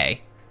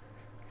okay.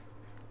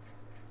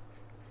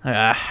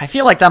 I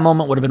feel like that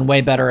moment would have been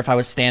way better if I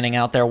was standing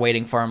out there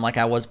waiting for him like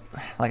I was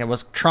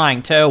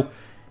trying to.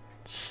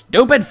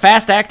 Stupid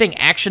fast-acting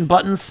action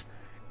buttons.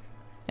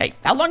 Hey,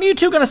 how long are you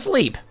two gonna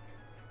sleep?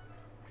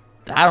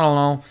 I don't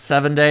know,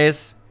 7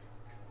 days?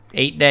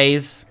 8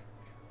 days?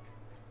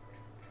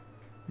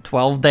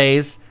 12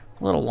 days?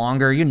 A little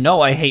longer. You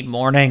know I hate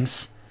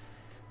mornings.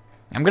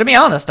 I'm gonna be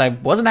honest, I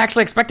wasn't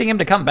actually expecting him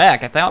to come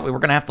back. I thought we were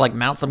gonna have to, like,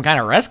 mount some kind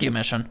of rescue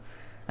mission.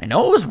 I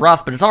know it was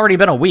rough, but it's already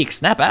been a week.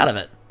 Snap out of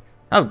it.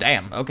 Oh,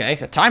 damn. Okay,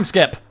 a time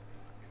skip.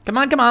 Come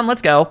on,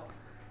 let's go.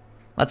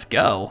 Let's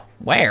go.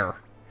 Where?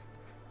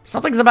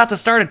 Something's about to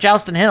start at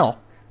Joustin Hill.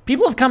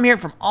 People have come here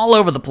from all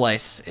over the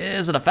place.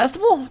 Is it a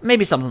festival?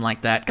 Maybe something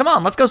like that. Come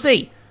on, let's go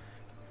see.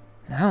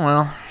 Oh,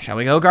 well. Shall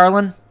we go,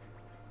 Garland?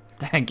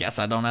 I guess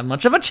I don't have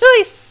much of a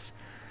choice.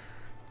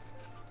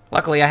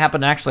 Luckily, I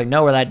happen to actually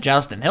know where that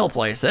Joustin Hill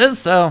place is,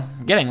 so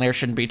getting there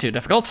shouldn't be too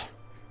difficult.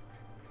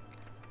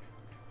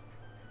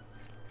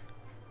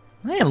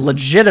 I am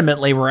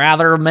legitimately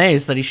rather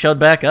amazed that he showed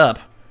back up.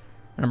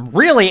 And I'm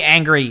really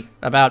angry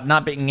about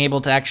not being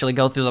able to actually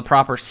go through the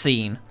proper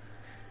scene.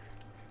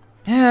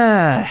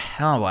 Oh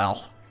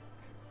well.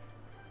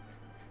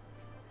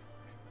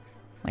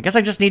 I guess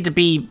I just need to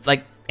be,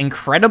 like,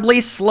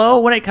 incredibly slow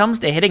when it comes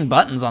to hitting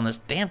buttons on this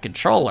damn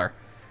controller.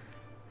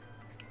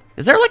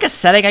 Is there, like, a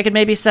setting I could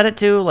maybe set it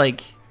to?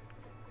 Like,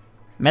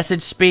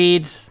 message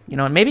speed? You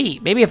know, maybe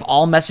if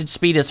all message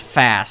speed is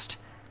fast,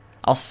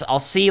 I'll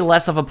see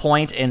less of a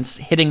point in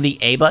hitting the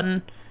A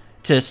button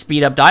to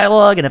speed up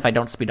dialogue, and if I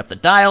don't speed up the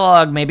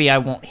dialogue, maybe I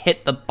won't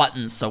hit the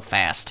buttons so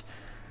fast.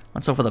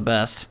 Let's hope for the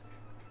best.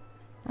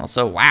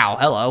 Also, wow,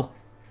 hello.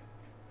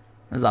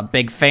 There's a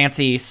big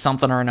fancy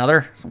something or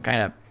another. Some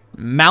kind of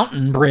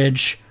mountain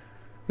bridge.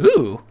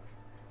 Ooh.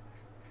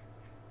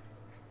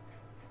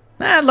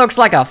 That looks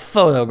like a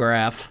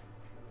photograph.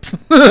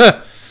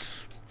 Hey,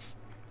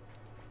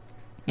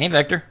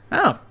 Victor.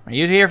 Oh, are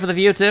you here for the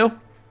view too?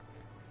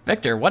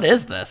 Victor, what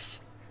is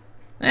this?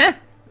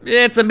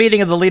 It's a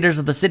meeting of the leaders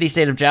of the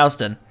city-state of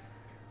Joustin.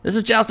 This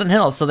is Joustin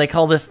Hill, so they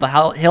call this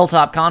the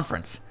Hilltop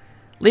Conference.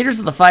 Leaders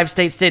of the 5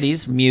 state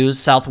cities, Muse,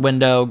 South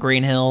Window,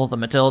 Green Hill, the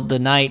Matilda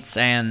Knights,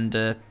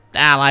 and,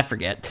 I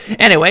forget.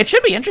 Anyway, it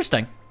should be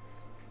interesting.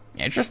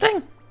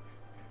 Interesting?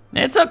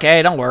 It's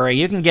okay, don't worry.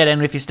 You can get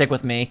in if you stick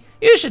with me.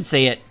 You should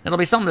see it. It'll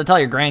be something to tell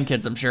your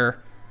grandkids, I'm sure.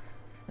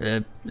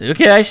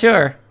 Okay,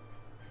 sure.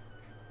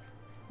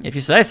 If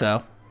you say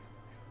so.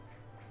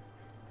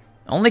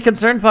 Only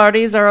concerned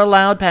parties are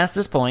allowed past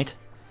this point.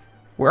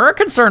 We're a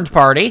concerned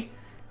party.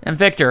 And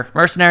Victor,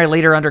 mercenary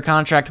leader under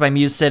contract by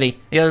Muse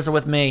City. The others are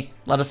with me.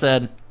 Let us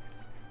in.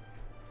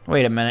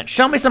 Wait a minute.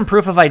 Show me some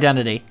proof of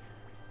identity.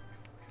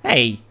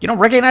 Hey, you don't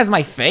recognize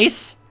my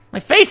face?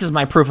 My face is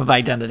my proof of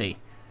identity.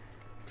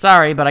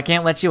 Sorry, but I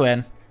can't let you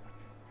in.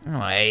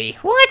 Wait,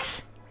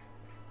 what?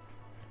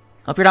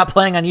 Hope you're not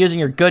planning on using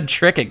your good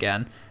trick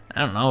again.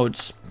 I don't know,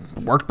 it's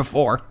worked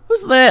before.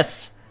 Who's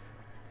this?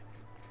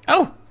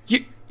 Oh,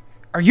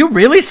 are you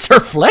really Sir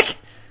Flick?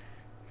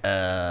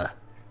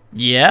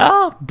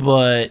 Yeah,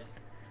 but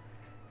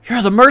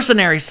you're the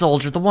mercenary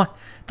soldier, the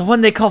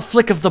one they call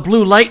Flick of the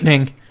Blue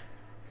Lightning.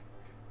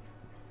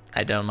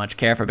 I don't much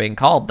care for being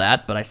called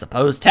that, but I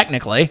suppose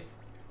technically.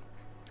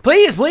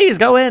 Please,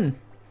 go in.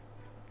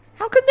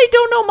 How come they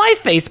don't know my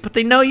face, but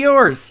they know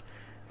yours?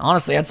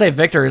 Honestly, I'd say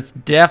Victor is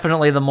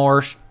definitely the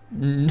more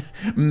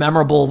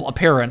memorable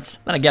appearance.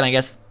 Then again, I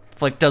guess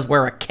Flick does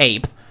wear a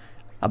cape.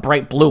 A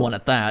bright blue one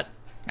at that.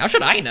 How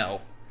should I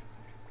know?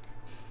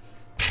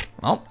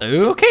 Well,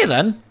 okay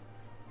then.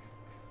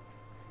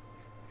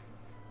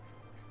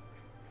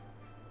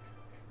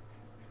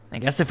 I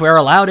guess if we're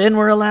allowed in,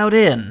 we're allowed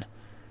in.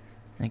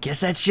 I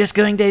guess that's just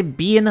going to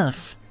be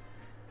enough.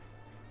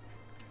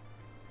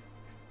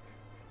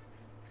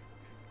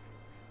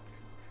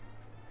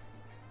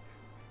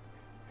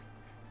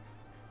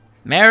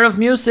 Mayor of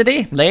Muse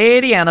City,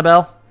 Lady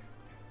Annabelle.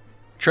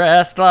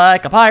 Dressed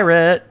like a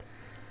pirate.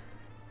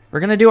 We're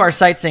gonna do our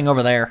sightseeing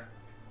over there.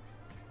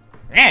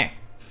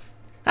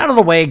 Out of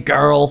the way,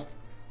 girl.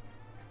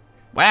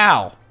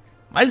 Wow.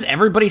 Why is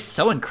everybody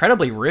so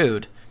incredibly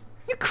rude?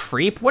 You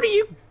creep, what are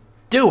you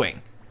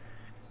doing?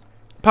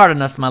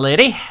 Pardon us, my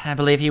lady. I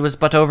believe he was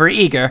but over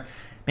eager.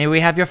 May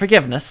we have your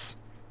forgiveness?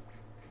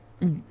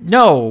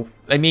 No,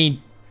 I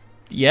mean,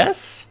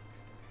 yes?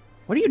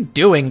 What are you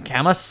doing,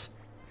 Camus?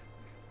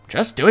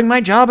 Just doing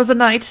my job as a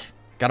knight.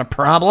 Got a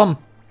problem?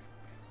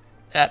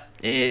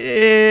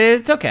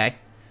 It's okay.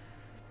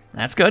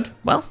 That's good.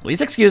 Well,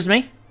 please excuse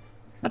me.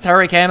 Let's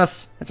hurry,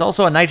 Camus. It's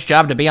also a knight's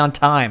job to be on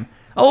time.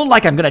 Oh,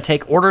 like I'm gonna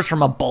take orders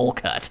from a bowl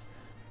cut.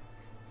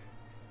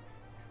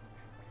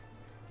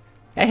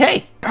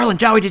 Hey, Garland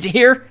Joey, did you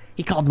hear?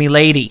 He called me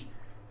lady.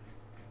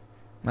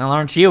 Well,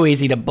 aren't you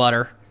easy to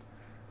butter?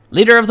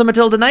 Leader of the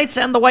Matilda Knights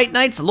and the White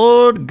Knights,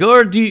 Lord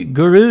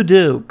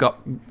Gerudo.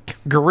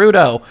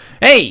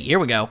 Hey, here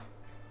we go.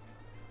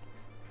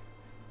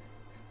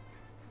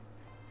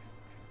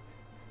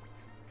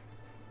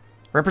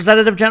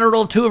 Representative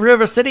General of Two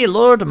River City,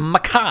 Lord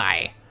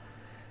Mackay.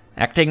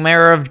 Acting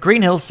Mayor of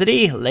Green Hill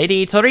City,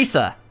 Lady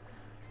Teresa.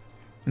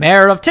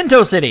 Mayor of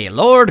Tinto City,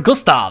 Lord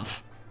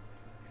Gustav.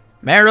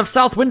 Mayor of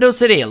South Window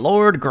City,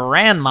 Lord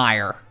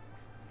Grandmeyer.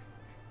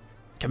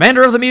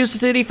 Commander of the Muse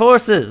City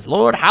Forces,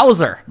 Lord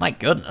Hauser. My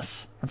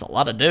goodness, that's a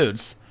lot of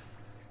dudes.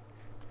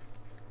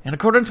 In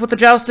accordance with the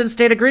Joustin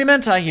State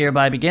Agreement, I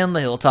hereby begin the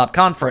Hilltop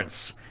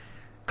Conference.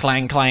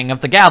 Clang clang of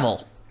the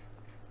gavel.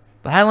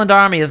 The Highland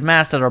Army is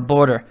massed at our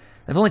border.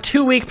 They've only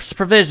 2 weeks'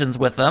 provisions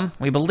with them.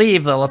 We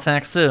believe they'll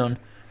attack soon.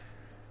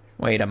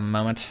 Wait a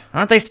moment.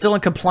 Aren't they still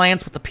in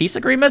compliance with the peace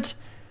agreement?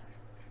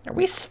 Are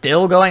we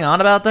still going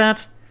on about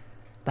that?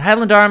 The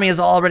Highland Army has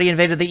already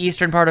invaded the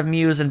eastern part of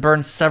Muse and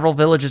burned several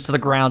villages to the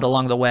ground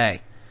along the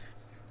way.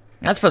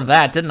 As for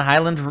that, didn't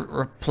Highland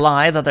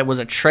reply that there was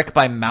a trick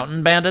by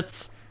mountain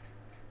bandits?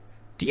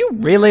 Do you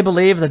really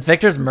believe that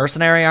Victor's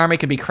mercenary army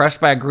could be crushed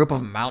by a group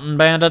of mountain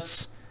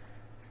bandits?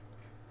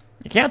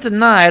 You can't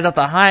deny that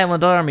the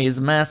Highland Army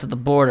is massed at the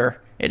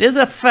border. It is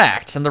a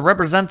fact, and they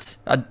represent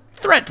a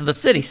threat to the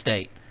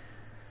city-state.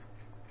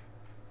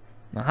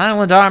 The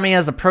Highland Army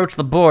has approached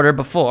the border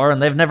before,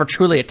 and they've never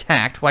truly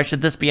attacked. Why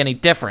should this be any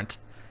different?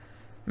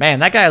 Man,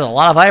 that guy has a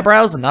lot of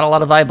eyebrows and not a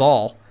lot of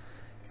eyeball.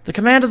 The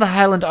command of the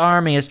Highland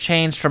Army has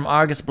changed from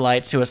Argus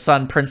Blight to his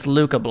son, Prince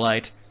Luca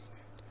Blight.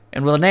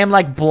 And with a name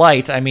like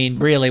Blight, I mean,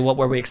 really, what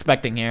were we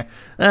expecting here?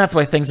 That's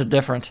why things are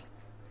different.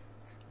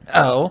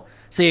 Oh,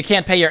 so you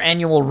can't pay your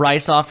annual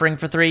rice offering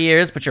for 3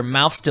 years, but your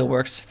mouth still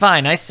works.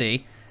 Fine, I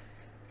see.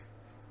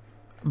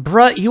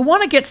 Bruh, you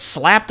want to get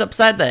slapped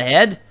upside the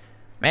head?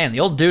 Man,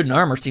 the old dude in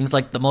armor seems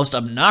like the most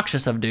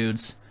obnoxious of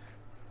dudes.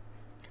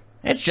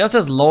 It's just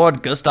as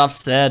Lord Gustav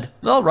said.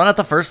 They'll run at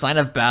the first sign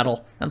of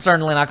battle. I'm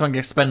certainly not going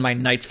to spend my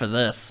nights for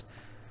this.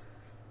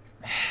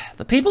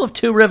 The people of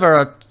Two River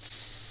are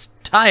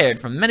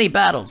tired from many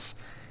battles.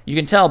 You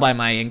can tell by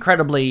my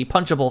incredibly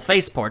punchable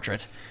face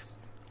portrait.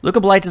 Luca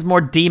Blight is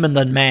more demon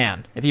than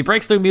man. If he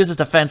breaks through Muse's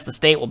defense, the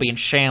state will be in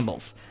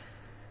shambles.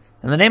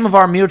 In the name of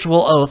our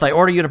mutual oath, I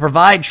order you to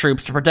provide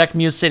troops to protect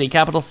Muse City,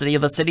 capital city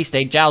of the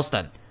city-state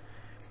Joustin.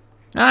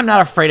 I'm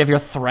not afraid of your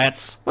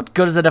threats. What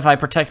good is it if I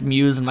protect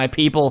Muse and my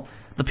people,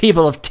 the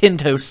people of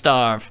Tinto,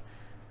 starve?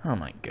 Oh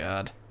my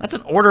god. That's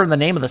an order in the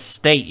name of the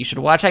state. You should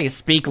watch how you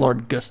speak,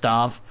 Lord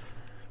Gustav.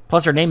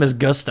 Plus, her name is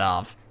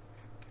Gustav.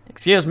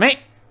 Excuse me?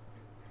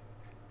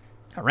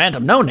 A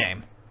random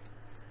no-name.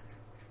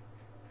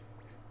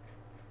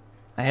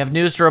 I have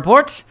news to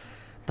report.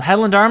 The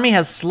Highland Army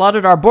has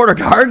slaughtered our border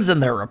guards,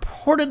 and they're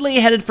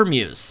reportedly headed for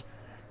Muse.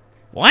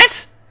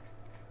 What?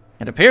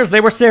 It appears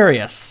they were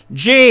serious.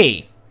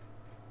 Gee!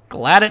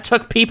 Glad it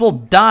took people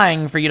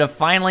dying for you to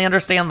finally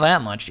understand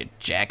that much, you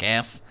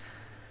jackass.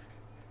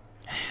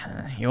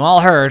 You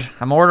all heard.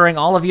 I'm ordering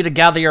all of you to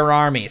gather your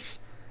armies.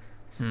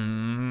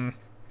 But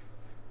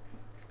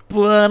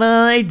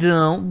I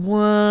don't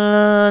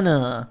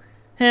wanna.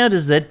 How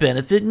does that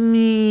benefit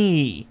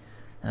me?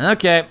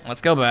 Okay,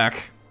 let's go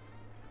back.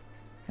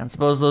 I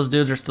suppose those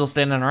dudes are still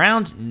standing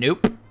around?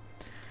 Nope.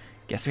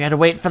 Guess we had to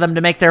wait for them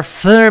to make their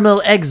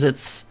thermal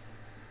exits.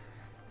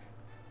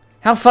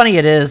 How funny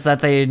it is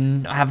that they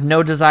have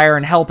no desire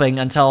in helping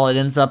until it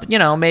ends up, you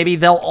know, maybe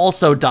they'll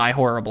also die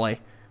horribly.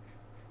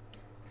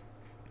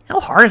 How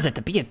hard is it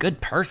to be a good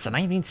person?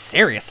 I mean,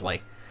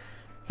 seriously.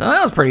 So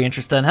that was pretty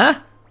interesting, huh?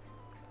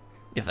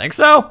 You think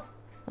so?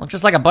 Looks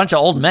just like a bunch of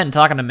old men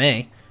talking to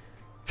me.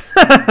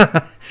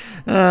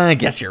 I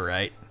guess you're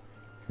right.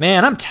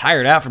 Man, I'm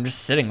tired out from just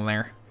sitting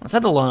there. Let's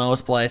head to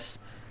Lono's place.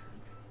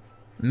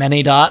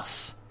 Many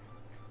dots.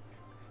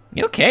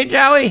 You okay,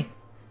 Joey?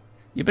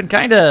 You've been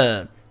kind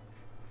of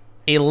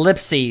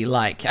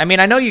ellipsy-like. I mean,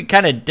 I know you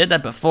kind of did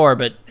that before,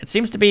 but it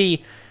seems to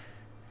be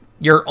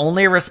your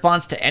only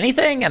response to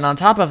anything, and on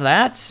top of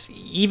that,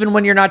 even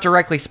when you're not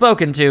directly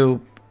spoken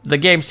to, the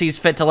game sees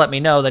fit to let me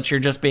know that you're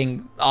just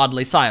being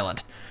oddly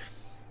silent.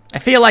 I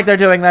feel like they're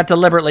doing that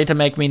deliberately to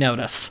make me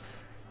notice.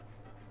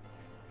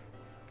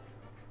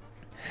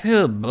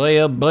 Oh boy,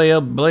 oh boy,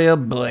 oh boy, oh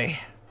boy.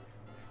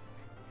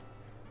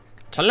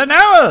 To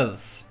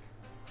Lenoa's!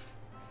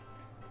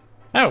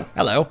 Oh,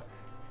 hello.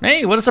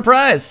 Hey, what a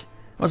surprise.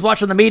 I was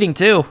watching the meeting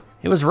too.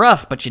 It was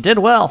rough, but you did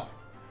well.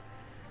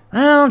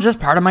 Well,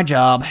 just part of my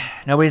job.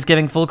 Nobody's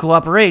giving full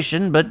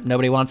cooperation, but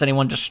nobody wants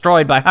anyone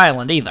destroyed by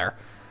Highland either.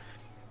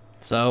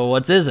 So,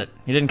 what is it?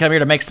 You didn't come here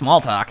to make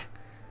small talk.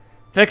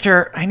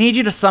 Victor, I need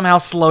you to somehow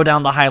slow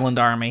down the Highland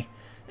Army.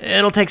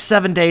 It'll take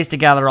 7 days to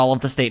gather all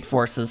of the state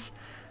forces.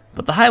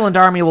 But the Highland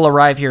Army will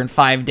arrive here in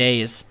 5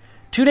 days.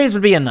 2 days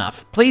would be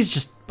enough. Please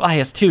just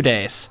buy us 2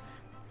 days.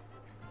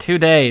 2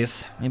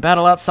 days. We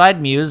battle outside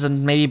Muse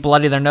and maybe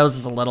bloody their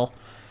noses a little.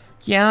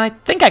 Yeah, I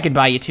think I could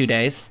buy you 2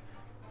 days.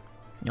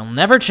 You'll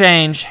never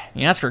change.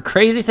 You ask for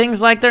crazy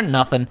things like they're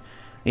nothing.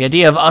 The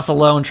idea of us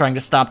alone trying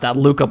to stop that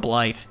Luca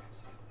Blight.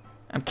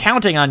 I'm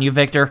counting on you,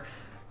 Victor.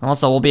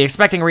 Also, we'll be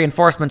expecting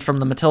reinforcements from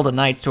the Matilda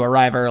Knights to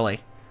arrive early.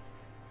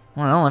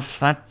 Well,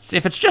 if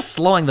it's just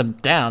slowing them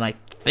down, I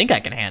think I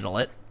can handle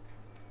it.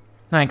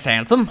 Thanks,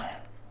 handsome.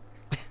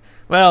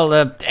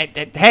 Well,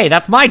 hey,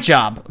 that's my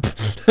job.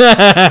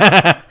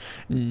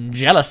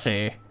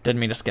 Jealousy. Didn't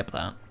mean to skip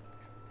that.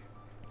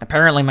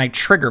 Apparently my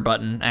trigger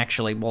button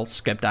actually will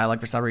skip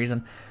dialogue for some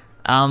reason.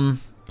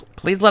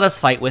 Please let us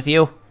fight with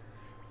you.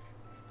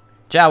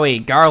 Joey,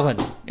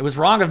 Garland, it was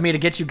wrong of me to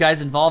get you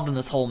guys involved in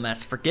this whole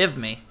mess. Forgive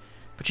me.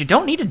 But you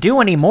don't need to do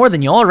any more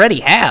than you already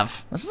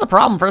have. This is a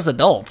problem for us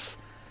adults.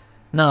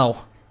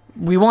 No.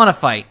 We want to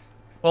fight.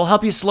 We'll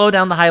help you slow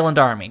down the Highland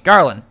Army.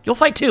 Garland, you'll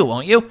fight too,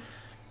 won't you?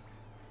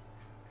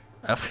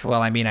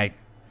 Well, I mean,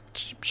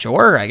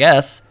 sure, I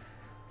guess.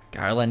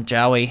 Garland,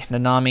 Joey,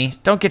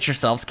 Nanami, don't get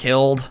yourselves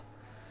killed.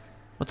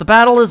 When the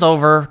battle is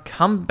over,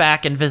 come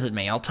back and visit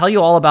me. I'll tell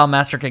you all about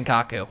Master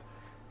Kinkaku.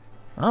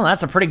 Well,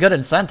 that's a pretty good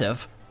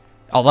incentive.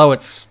 Although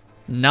it's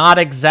not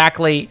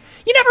exactly...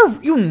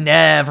 You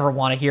never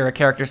want to hear a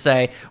character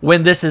say,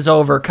 when this is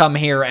over, come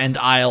here and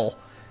I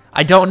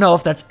don't know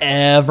if that's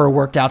ever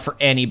worked out for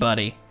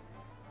anybody.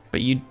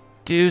 But you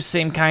do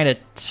seem kind of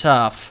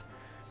tough.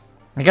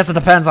 I guess it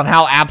depends on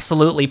how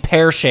absolutely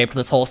pear-shaped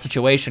this whole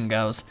situation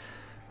goes.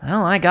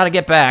 Well, I gotta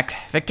get back.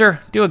 Victor,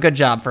 do a good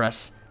job for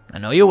us. I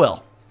know you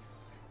will.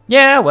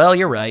 Yeah, well,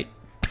 you're right.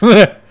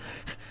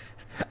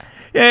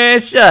 Yeah,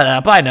 shut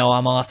up. I know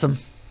I'm awesome.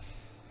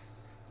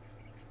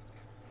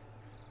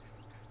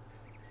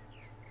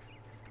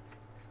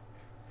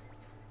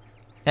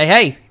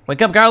 Hey,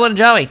 wake up, Garland and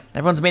Joey.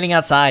 Everyone's meeting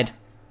outside.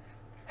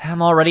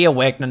 I'm already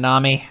awake,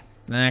 Nanami.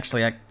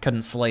 Actually, I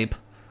couldn't sleep.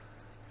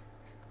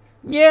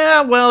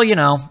 Yeah, well,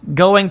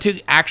 going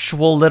to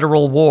actual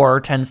literal war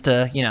tends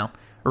to,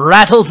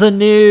 rattle the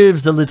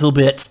nerves a little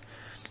bit.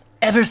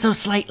 Ever so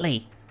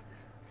slightly.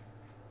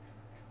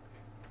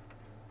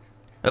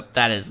 Oh,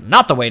 that is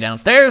not the way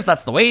downstairs.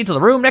 That's the way to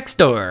the room next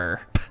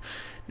door.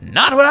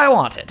 Not what I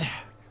wanted.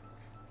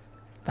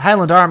 The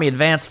Highland Army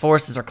advanced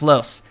forces are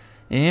close.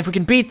 If we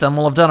can beat them,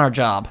 we'll have done our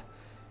job.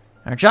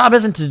 Our job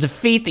isn't to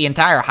defeat the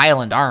entire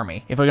Highland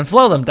Army. If we can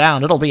slow them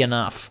down, it'll be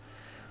enough.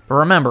 But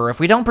remember, if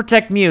we don't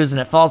protect Muse and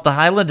it falls to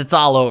Highland, it's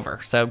all over.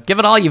 So give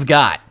it all you've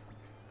got.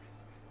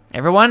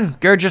 Everyone,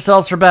 gird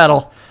yourselves for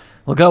battle.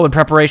 We'll go when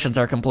preparations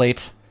are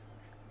complete.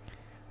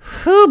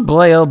 Oh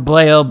boy, oh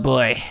boy, oh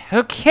boy.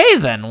 Okay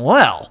then,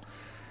 well.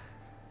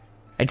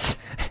 It's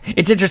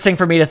interesting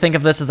for me to think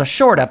of this as a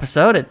short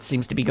episode. It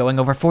seems to be going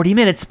over 40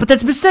 minutes, but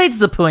that's besides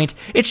the point.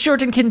 It's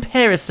short in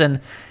comparison.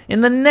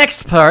 In the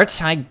next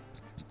part, I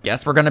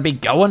guess we're gonna be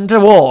going to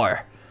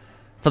war.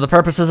 For the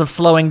purposes of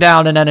slowing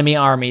down an enemy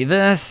army,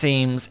 this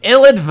seems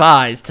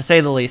ill-advised, to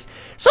say the least.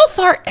 So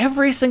far,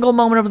 every single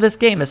moment of this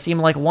game has seemed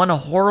like one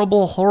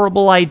horrible,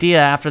 horrible idea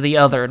after the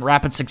other in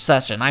rapid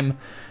succession. I'm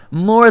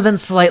more than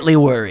slightly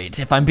worried,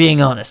 if I'm being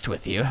honest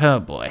with you. Oh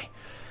boy.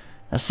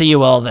 I'll see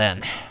you all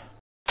then.